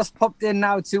 I've just popped in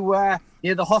now to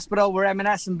the hospital where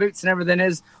M&S and Boots and everything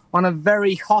is, on a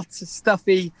very hot,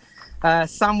 stuffy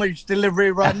sandwich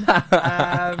delivery run.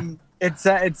 It's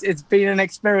been an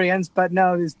experience, but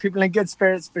no, there's people in good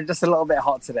spirits, but just a little bit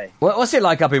hot today. What's it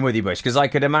like up in Withybush? Because I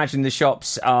could imagine the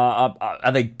shops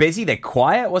are they busy? They're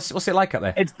quiet. What's it like up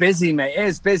there? It's busy, mate. It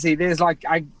is busy. There's like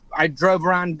I drove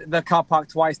around the car park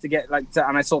twice to get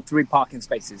and I saw 3 parking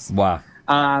spaces. Wow.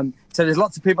 So there's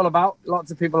lots of people about,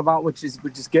 which is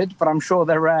good. But I'm sure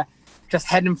they're just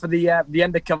heading for the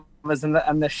undercovers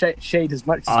and the shade as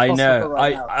much as possible. I know.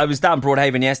 Right now. I was down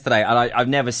Broadhaven yesterday, and I've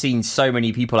never seen so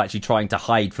many people actually trying to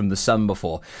hide from the sun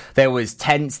before. There was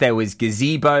tents, there was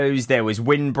gazebos, there was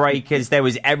windbreakers, there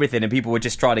was everything, and people were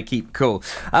just trying to keep cool.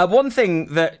 One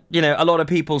thing that a lot of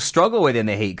people struggle with in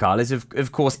the heat, Carl, is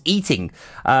of course eating.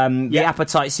 The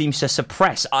appetite seems to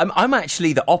suppress. I'm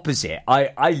actually the opposite.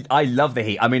 I love the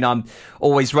heat. I mean, I'm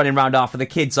always running around after the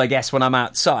kids, I guess, when I'm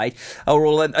outside, or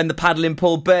all in the paddling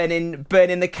pool, burning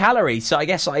the calories. So I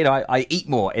guess I eat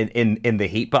more in the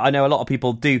heat, but I know a lot of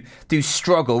people do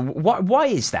struggle. Why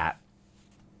is that?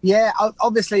 Yeah,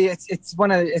 obviously it's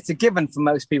a given for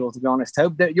most people, to be honest,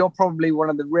 Hope, that you're probably one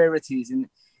of the rarities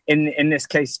in this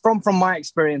case, from my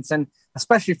experience, and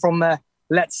especially from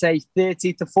let's say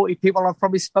 30 to 40 people I've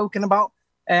probably spoken about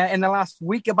in the last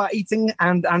week about eating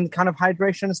and kind of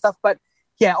hydration and stuff. But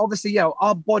yeah, obviously,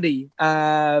 our body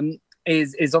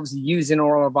is obviously using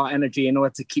all of our energy in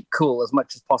order to keep cool as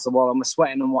much as possible, and we're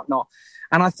sweating and whatnot.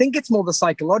 And I think it's more the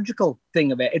psychological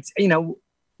thing of it. It's,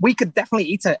 we could definitely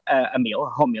eat a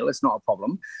hot meal. It's not a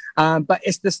problem. But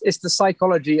it's the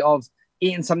psychology of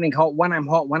eating something hot when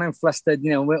I'm flustered,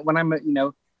 when I'm,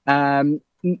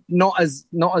 not as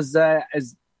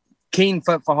keen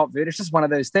for hot food. It's just one of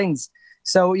those things.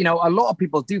 So, a lot of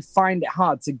people do find it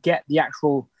hard to get the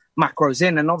actual macros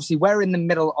in, and obviously we're in the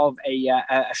middle of a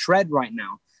shred right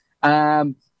now,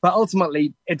 but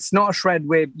ultimately it's not a shred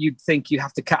where you'd think you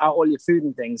have to cut out all your food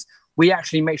and things. We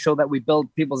actually make sure that we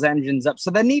build people's engines up,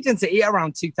 so they're needing to eat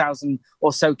around 2,000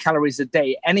 or so calories a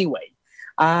day anyway.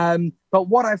 But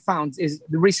what I've found is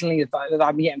recently that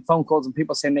I've been getting phone calls and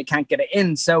people saying they can't get it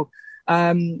in. So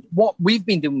what we've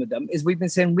been doing with them is we've been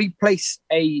saying replace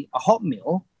a hot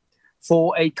meal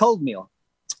for a cold meal,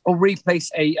 or replace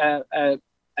a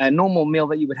normal meal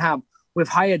that you would have with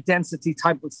higher density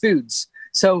type of foods.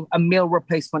 So a meal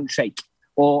replacement shake,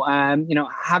 or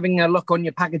having a look on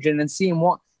your packaging and seeing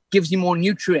what gives you more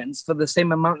nutrients for the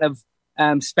same amount of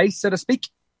space, so to speak.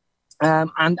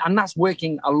 And that's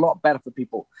working a lot better for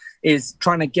people, is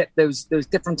trying to get those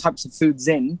different types of foods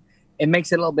in. It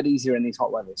makes it a little bit easier in these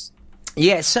hot weathers.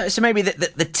 Yeah, so maybe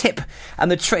the tip and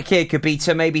the trick here could be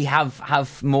to maybe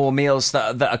have more meals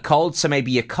that are cold. So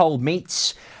maybe your cold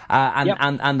meats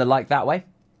and the like that way.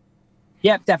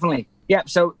 Yeah, definitely. Yeah,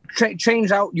 so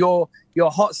change out your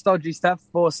hot, stodgy stuff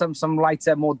for some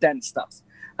lighter, more dense stuff,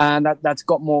 and that's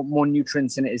got more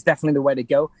nutrients in it. Is definitely the way to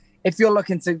go. If you're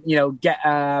looking to get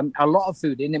a lot of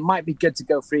food in, it might be good to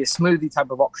go for your smoothie type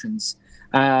of options,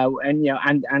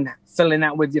 and filling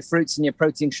that with your fruits and your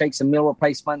protein shakes and meal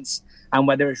replacements, and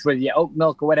whether it's with your oat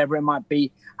milk or whatever it might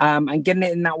be, and getting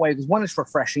it in that way, because 1, it's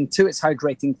refreshing, 2, it's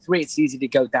hydrating, 3, it's easy to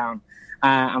go down,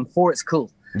 and 4, it's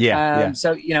cool.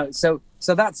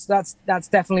 So that's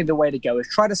definitely the way to go, is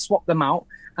try to swap them out.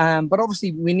 But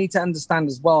obviously we need to understand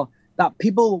as well that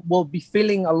people will be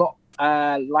feeling a lot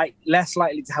less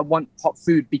likely to want hot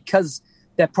food because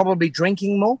they're probably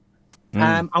drinking more.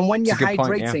 And when you're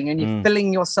hydrating and you're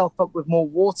filling yourself up with more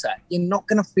water, you're not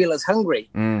going to feel as hungry.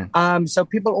 So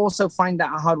people also find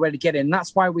that a hard way to get in.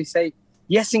 That's why we say,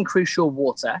 yes, increase your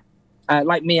water.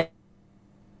 Like me.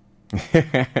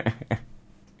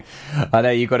 I know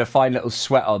you've got a fine little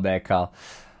sweat on there, Carl.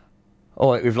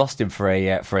 Oh, we've lost him for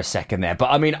a second there.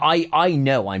 But I mean, I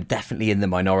know I'm definitely in the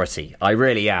minority. I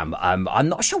really am. I'm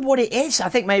not sure what it is. I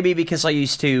think maybe because I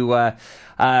used to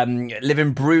live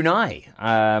in Brunei.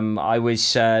 I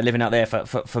was living out there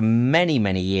for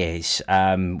many years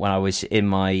when I was in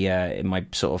my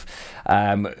sort of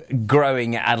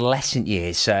growing adolescent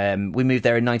years. We moved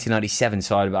there in 1997,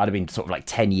 so I'd have been sort of like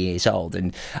 10 years old,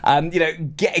 and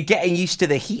getting used to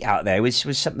the heat out there was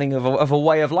something of a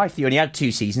way of life. You only had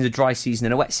 2 seasons, a dry season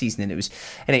and a wet season, and it was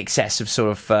in excess of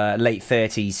sort of late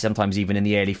 30s, sometimes even in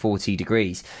the early 40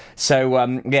 degrees. So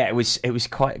it was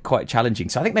quite challenging.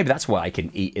 So I think maybe that's why I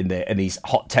can eat in these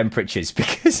hot temperatures,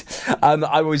 because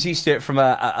I was used to it from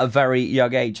a very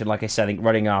young age, and like I said, I think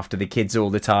running after the kids all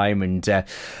the time, and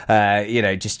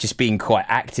just being quite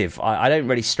active. I don't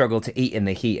really struggle to eat in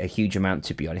the heat a huge amount,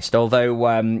 to be honest. Although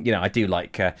I do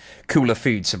like cooler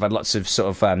foods. I've had lots of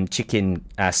sort of chicken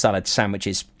salad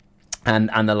sandwiches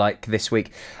and the like this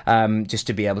week, just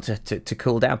to be able to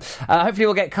cool down. Hopefully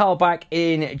we'll get Carl back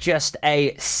in just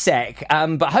a sec,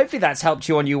 but hopefully that's helped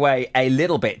you on your way a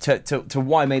little bit to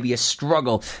why maybe you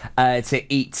struggle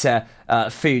to eat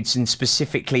foods, and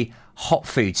specifically hot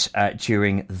foods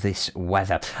during this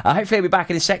weather. Hopefully he'll be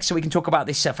back in a sec so we can talk about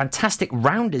this fantastic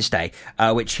Rounders Day,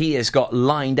 which he has got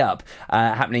lined up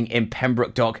happening in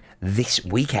Pembroke Dock this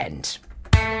weekend.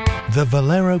 The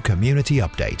Valero Community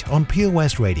Update on Pure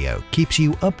West Radio keeps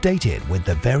you updated with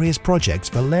the various projects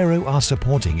Valero are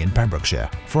supporting in Pembrokeshire,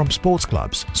 from sports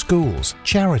clubs, schools,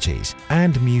 charities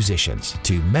and musicians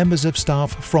to members of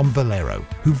staff from Valero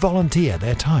who volunteer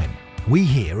their time. We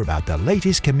hear about the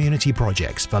latest community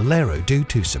projects Valero do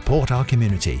to support our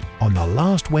community on the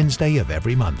last Wednesday of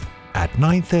every month at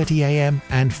 9:30 a.m.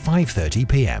 and 5:30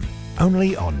 p.m.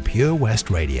 only on Pure West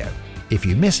Radio. If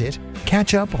you miss it,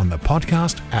 catch up on the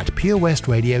podcast at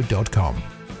purewestradio.com.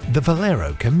 The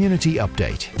Valero Community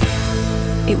Update.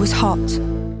 It was hot,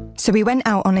 so we went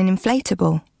out on an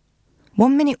inflatable.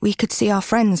 1 minute we could see our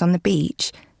friends on the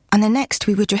beach, and the next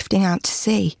we were drifting out to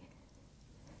sea.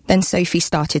 Then Sophie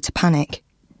started to panic.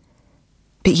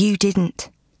 But you didn't.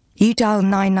 You dialed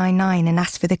 999 and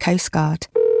asked for the Coast Guard.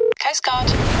 Coast Guard.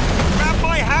 Grab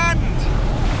my hand!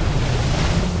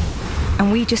 And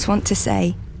we just want to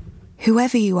say,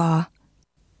 whoever you are,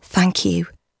 thank you.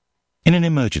 In an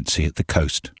emergency at the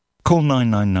coast, call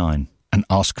 999 and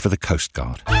ask for the Coast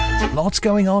Guard. Lots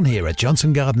going on here at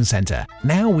Johnson Garden Centre.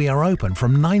 Now we are open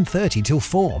from 9:30 till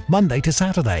 4, Monday to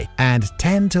Saturday, and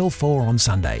 10 till 4 on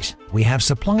Sundays. We have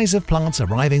supplies of plants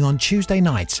arriving on Tuesday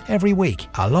nights every week,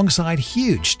 alongside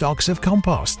huge stocks of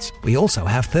composts. We also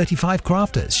have 35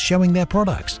 crafters showing their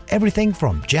products, everything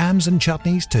from jams and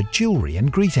chutneys to jewellery and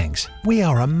greetings. We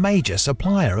are a major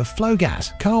supplier of flow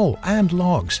gas, coal and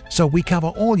logs, so we cover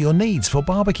all your needs for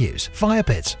barbecues, fire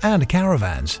pits and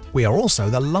caravans. We are also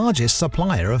the largest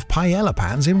supplier of paella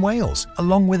pans in Wales,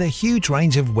 along with a huge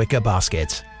range of wicker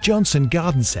baskets. Johnson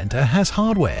Garden Centre has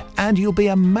hardware, and you'll be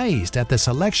amazed at the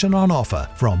selection on offer,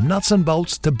 from nuts and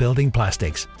bolts to building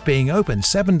plastics. Being open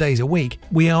 7 days a week,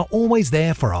 we are always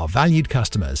there for our valued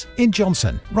customers in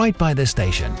Johnson, right by the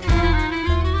station.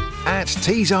 At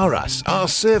Tees R Us, our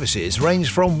services range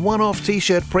from one-off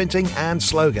t-shirt printing and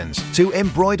slogans to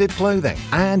embroidered clothing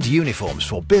and uniforms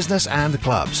for business and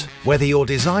clubs. Whether your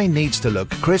design needs to look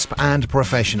crisp and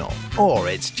professional, or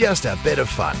it's just a bit of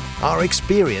fun, our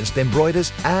experienced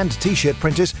embroiders and t-shirt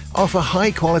printers offer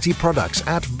high-quality products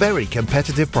at very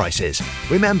competitive prices.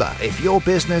 Remember, if your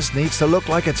business needs to look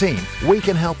like a team, we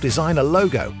can help design a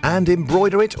logo and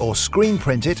embroider it or screen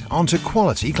print it onto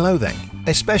quality clothing,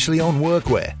 especially on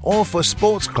workwear or for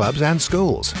sports clubs and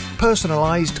schools.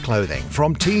 Personalised clothing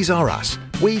from Tees R Us.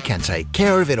 We can take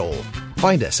care of it all.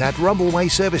 Find us at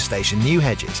Rumbleway Service Station, New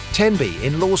Hedges, 10B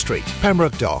in Law Street,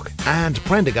 Pembroke Dock, and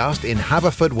Prendergast in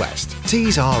Haverfordwest.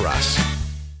 Tees R Us.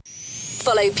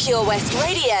 Follow Pure West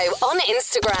Radio on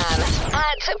Instagram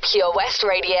at Pure West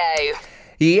Radio.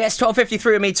 Yes,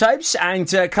 12:53 with me, Tobes, and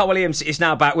Carl Williams is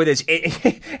now back with us.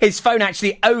 His phone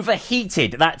actually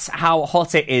overheated. That's how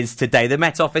hot it is today. The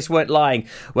Met Office weren't lying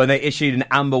when they issued an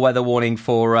amber weather warning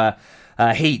for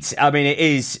heat. I mean, it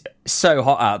is so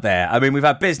hot out there. I mean, we've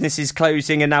had businesses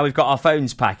closing and now we've got our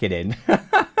phones packing in.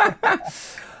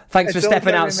 Thanks for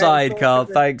stepping outside, Carl.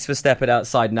 Thanks for stepping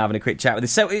outside and having a quick chat with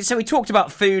us. So we talked about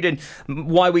food and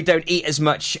why we don't eat as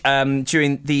much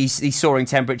during these soaring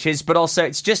temperatures, but also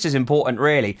it's just as important,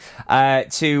 really,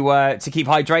 to keep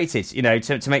hydrated. You know,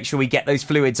 to make sure we get those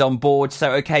fluids on board.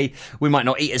 So, okay, we might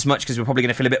not eat as much because we're probably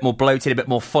going to feel a bit more bloated, a bit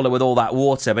more fuller with all that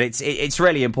water. But it's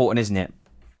really important, isn't it?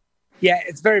 Yeah,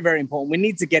 it's very, very important. We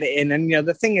need to get it in. And, you know,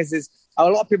 the thing is a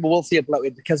lot of people will feel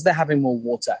bloated because they're having more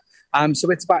water.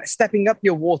 So it's about stepping up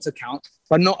your water count,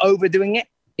 but not overdoing it.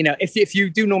 You know, if you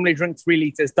do normally drink 3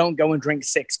 litres, don't go and drink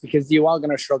 6 because you are going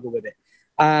to struggle with it.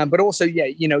 But also, yeah,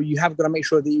 you know, you have got to make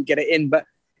sure that you get it in. But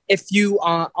if you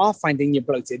are finding you're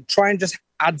bloated, try and just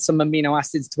add some amino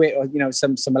acids to it, or, you know,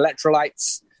 some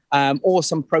electrolytes or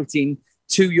some protein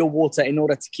to your water in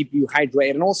order to keep you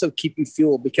hydrated and also keep you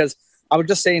fueled. Because I was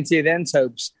just saying to you then,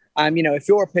 Tobes, you know, if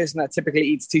you're a person that typically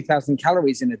eats 2,000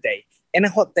 calories in a day, in a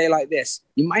hot day like this,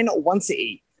 you might not want to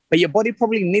eat, but your body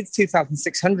probably needs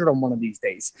 2,600 on one of these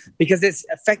days because it's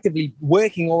effectively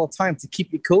working all the time to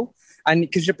keep you cool and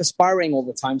because you're perspiring all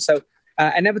the time. So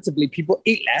inevitably, people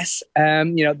eat less,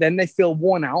 you know, then they feel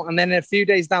worn out. And then a few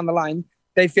days down the line,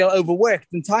 they feel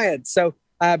overworked and tired. So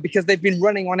because they've been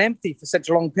running on empty for such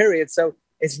a long period. So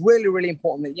it's really, really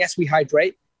important that, yes, we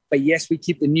hydrate, but yes, we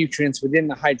keep the nutrients within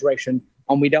the hydration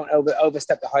and we don't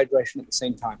overstep the hydration at the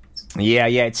same time. Yeah,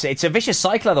 it's a vicious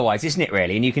cycle otherwise, isn't it,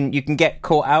 really? And you can get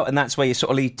caught out, and that's where you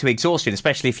sort of lead to exhaustion,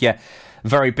 especially if you're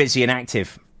very busy and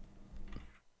active.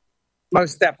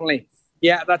 Most definitely.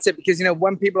 Yeah, that's it. Because, you know,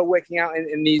 when people are working out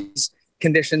in these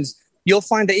conditions, you'll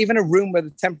find that even a room where the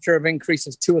temperature of increase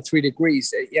of 2 or 3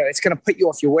 degrees, you know, it's going to put you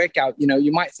off your workout. You know,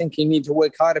 you might think you need to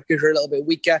work harder because you're a little bit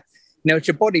weaker. You know, it's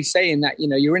your body saying that, you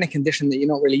know, you're in a condition that you're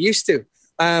not really used to.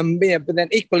 But then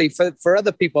equally for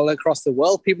other people across the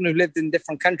world, people who've lived in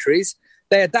different countries,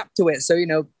 they adapt to it. So, you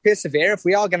know, persevere. If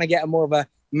we are going to get a more of a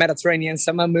Mediterranean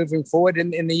summer moving forward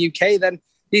in the UK, then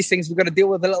these things we've got to deal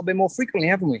with a little bit more frequently,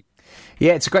 haven't we?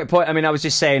 Yeah, it's a great point. I mean, I was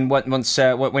just saying once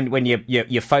when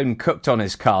your phone cooked on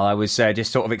us, Carl, I was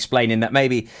just sort of explaining that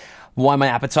maybe why my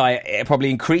appetite probably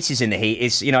increases in the heat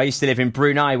is, you know, I used to live in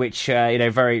Brunei, which, you know,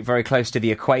 very, very close to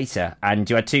the equator. And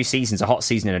you had 2 seasons, a hot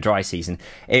season and a dry season.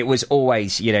 It was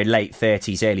always, you know, late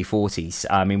 30s, early 40s.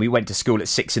 I mean, we went to school at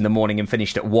 6 in the morning and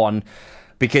finished at 1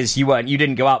 because you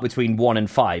didn't go out between 1 and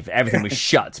 5. Everything was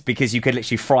shut because you could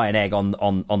literally fry an egg on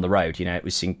the road. You know, it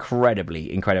was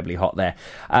incredibly hot there.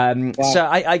 So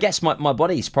I guess my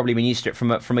body's probably been used to it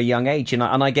from a young age, and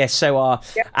I guess so are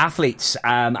athletes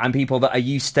and people that are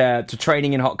used to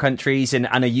training in hot countries and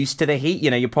are used to the heat.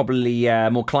 You know, you're probably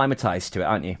more climatized to it,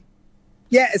 aren't you?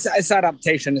 Yeah, it's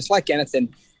adaptation. It's like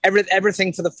anything.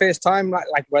 Everything for the first time,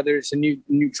 like whether it's a new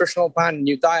nutritional plan,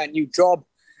 new diet, new job,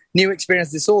 new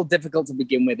experience, it's all difficult to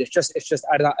begin with. It's just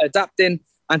adapting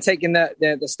and taking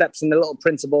the steps and the little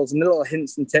principles and the little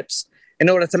hints and tips in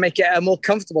order to make it a more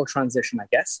comfortable transition, I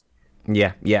guess.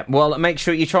 Yeah. Well, make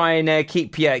sure you try and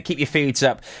keep your foods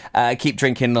up, keep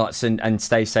drinking lots, and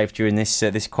stay safe during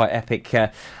this quite epic.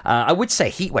 I would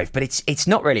say heat wave, but it's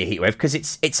not really a heat wave because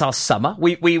it's our summer.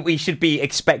 We should be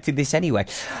expecting this anyway.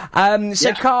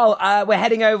 Carl, we're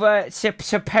heading over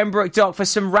to Pembroke Dock for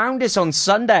some rounders on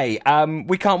Sunday.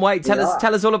 We can't wait.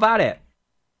 Tell us all about it.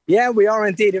 Yeah, we are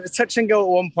indeed. It was touch and go at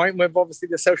one point with obviously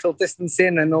the social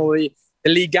distancing and all the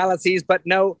legalities, but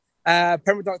no.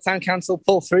 Pembroke Dock Town Council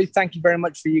pull through. Thank you very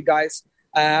much for you guys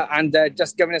and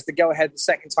just giving us the go-ahead the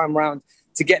second time round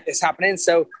to get this happening.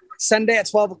 So Sunday at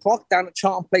 12 o'clock down at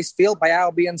Charlton Place Field by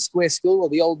Albion Square School, or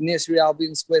the old nursery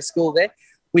Albion Square School there.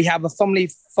 We have a family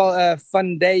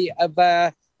fun day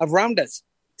of rounders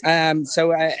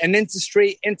So an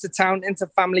inter-street, inter-town,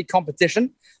 inter-family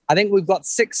competition. I think we've got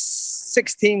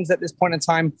six teams at this point in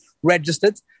time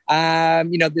registered.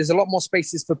 There's a lot more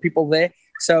spaces for people there.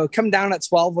 So come down at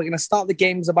 12. We're going to start the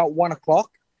games about 1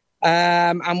 o'clock.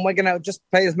 And we're going to just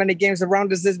play as many games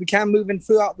around us as we can moving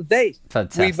throughout the day.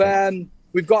 Fantastic.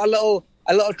 We've got a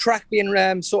little track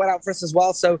being sorted out for us as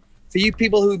well. So for you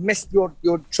people who've missed your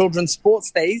children's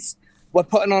sports days, we're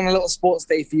putting on a little sports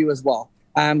day for you as well.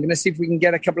 I'm going to see if we can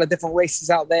get a couple of different races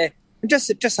out there and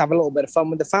just have a little bit of fun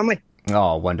with the family.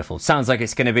 Oh, wonderful. Sounds like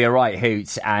it's going to be a right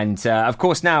hoot. And, of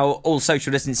course, now all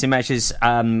social distancing measures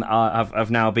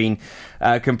have now been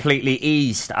completely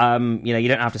eased. You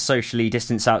don't have to socially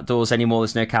distance outdoors anymore.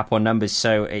 There's no cap on numbers.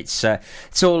 So it's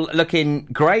all looking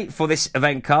great for this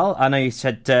event, Carl. I know you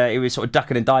said it was sort of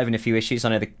ducking and diving a few issues. I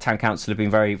know the town council have been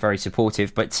very, very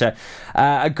supportive. But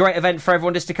a great event for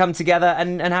everyone just to come together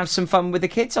and have some fun with the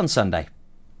kids on Sunday.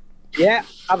 Yeah,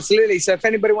 absolutely. So if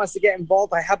anybody wants to get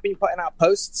involved, I have been putting out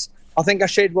posts. I think I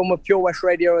shared one with Pure West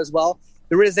Radio as well.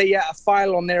 There is a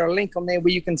file on there, a link on there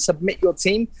where you can submit your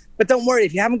team. But don't worry,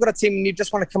 if you haven't got a team and you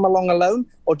just want to come along alone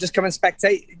or just come and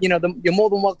spectate, you're more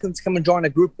than welcome to come and join a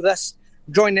group with us,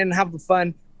 join in and have the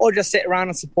fun, or just sit around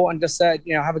and support and just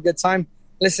have a good time,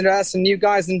 listen to us and you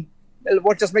guys and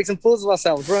watch us make some fools of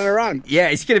ourselves running around. Yeah,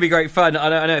 it's going to be great fun.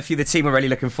 I know a few of the team are really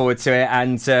looking forward to it,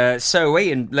 and so are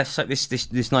we. And let's hope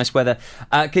this nice weather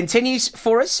continues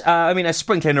for us. A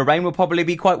sprinkling of rain will probably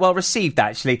be quite well received,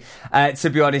 actually, to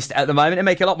be honest, at the moment, and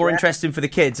make it a lot more interesting for the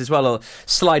kids as well, or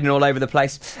sliding all over the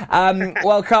place.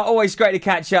 Well, Carl, always great to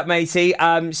catch up, matey.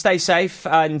 Stay safe,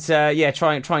 and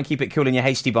try and keep it cool in your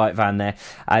hasty bite van there,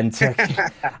 and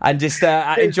just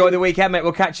enjoy the weekend, mate.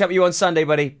 We'll catch up with you on Sunday,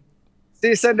 buddy. See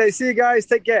you Sunday. See you guys.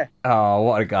 Take care. Oh,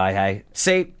 what a guy, hey.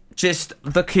 See, just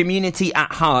the community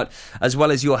at heart, as well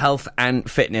as your health and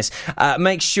fitness.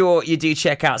 Make sure you do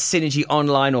check out Synergy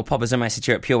online or pop us a message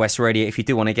here at Pure West Radio if you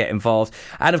do want to get involved.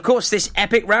 And, of course, this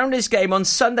epic Rounders game on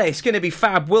Sunday. It's going to be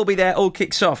fab. We'll be there. All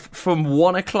kicks off from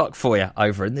 1 o'clock for you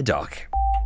over in the dock.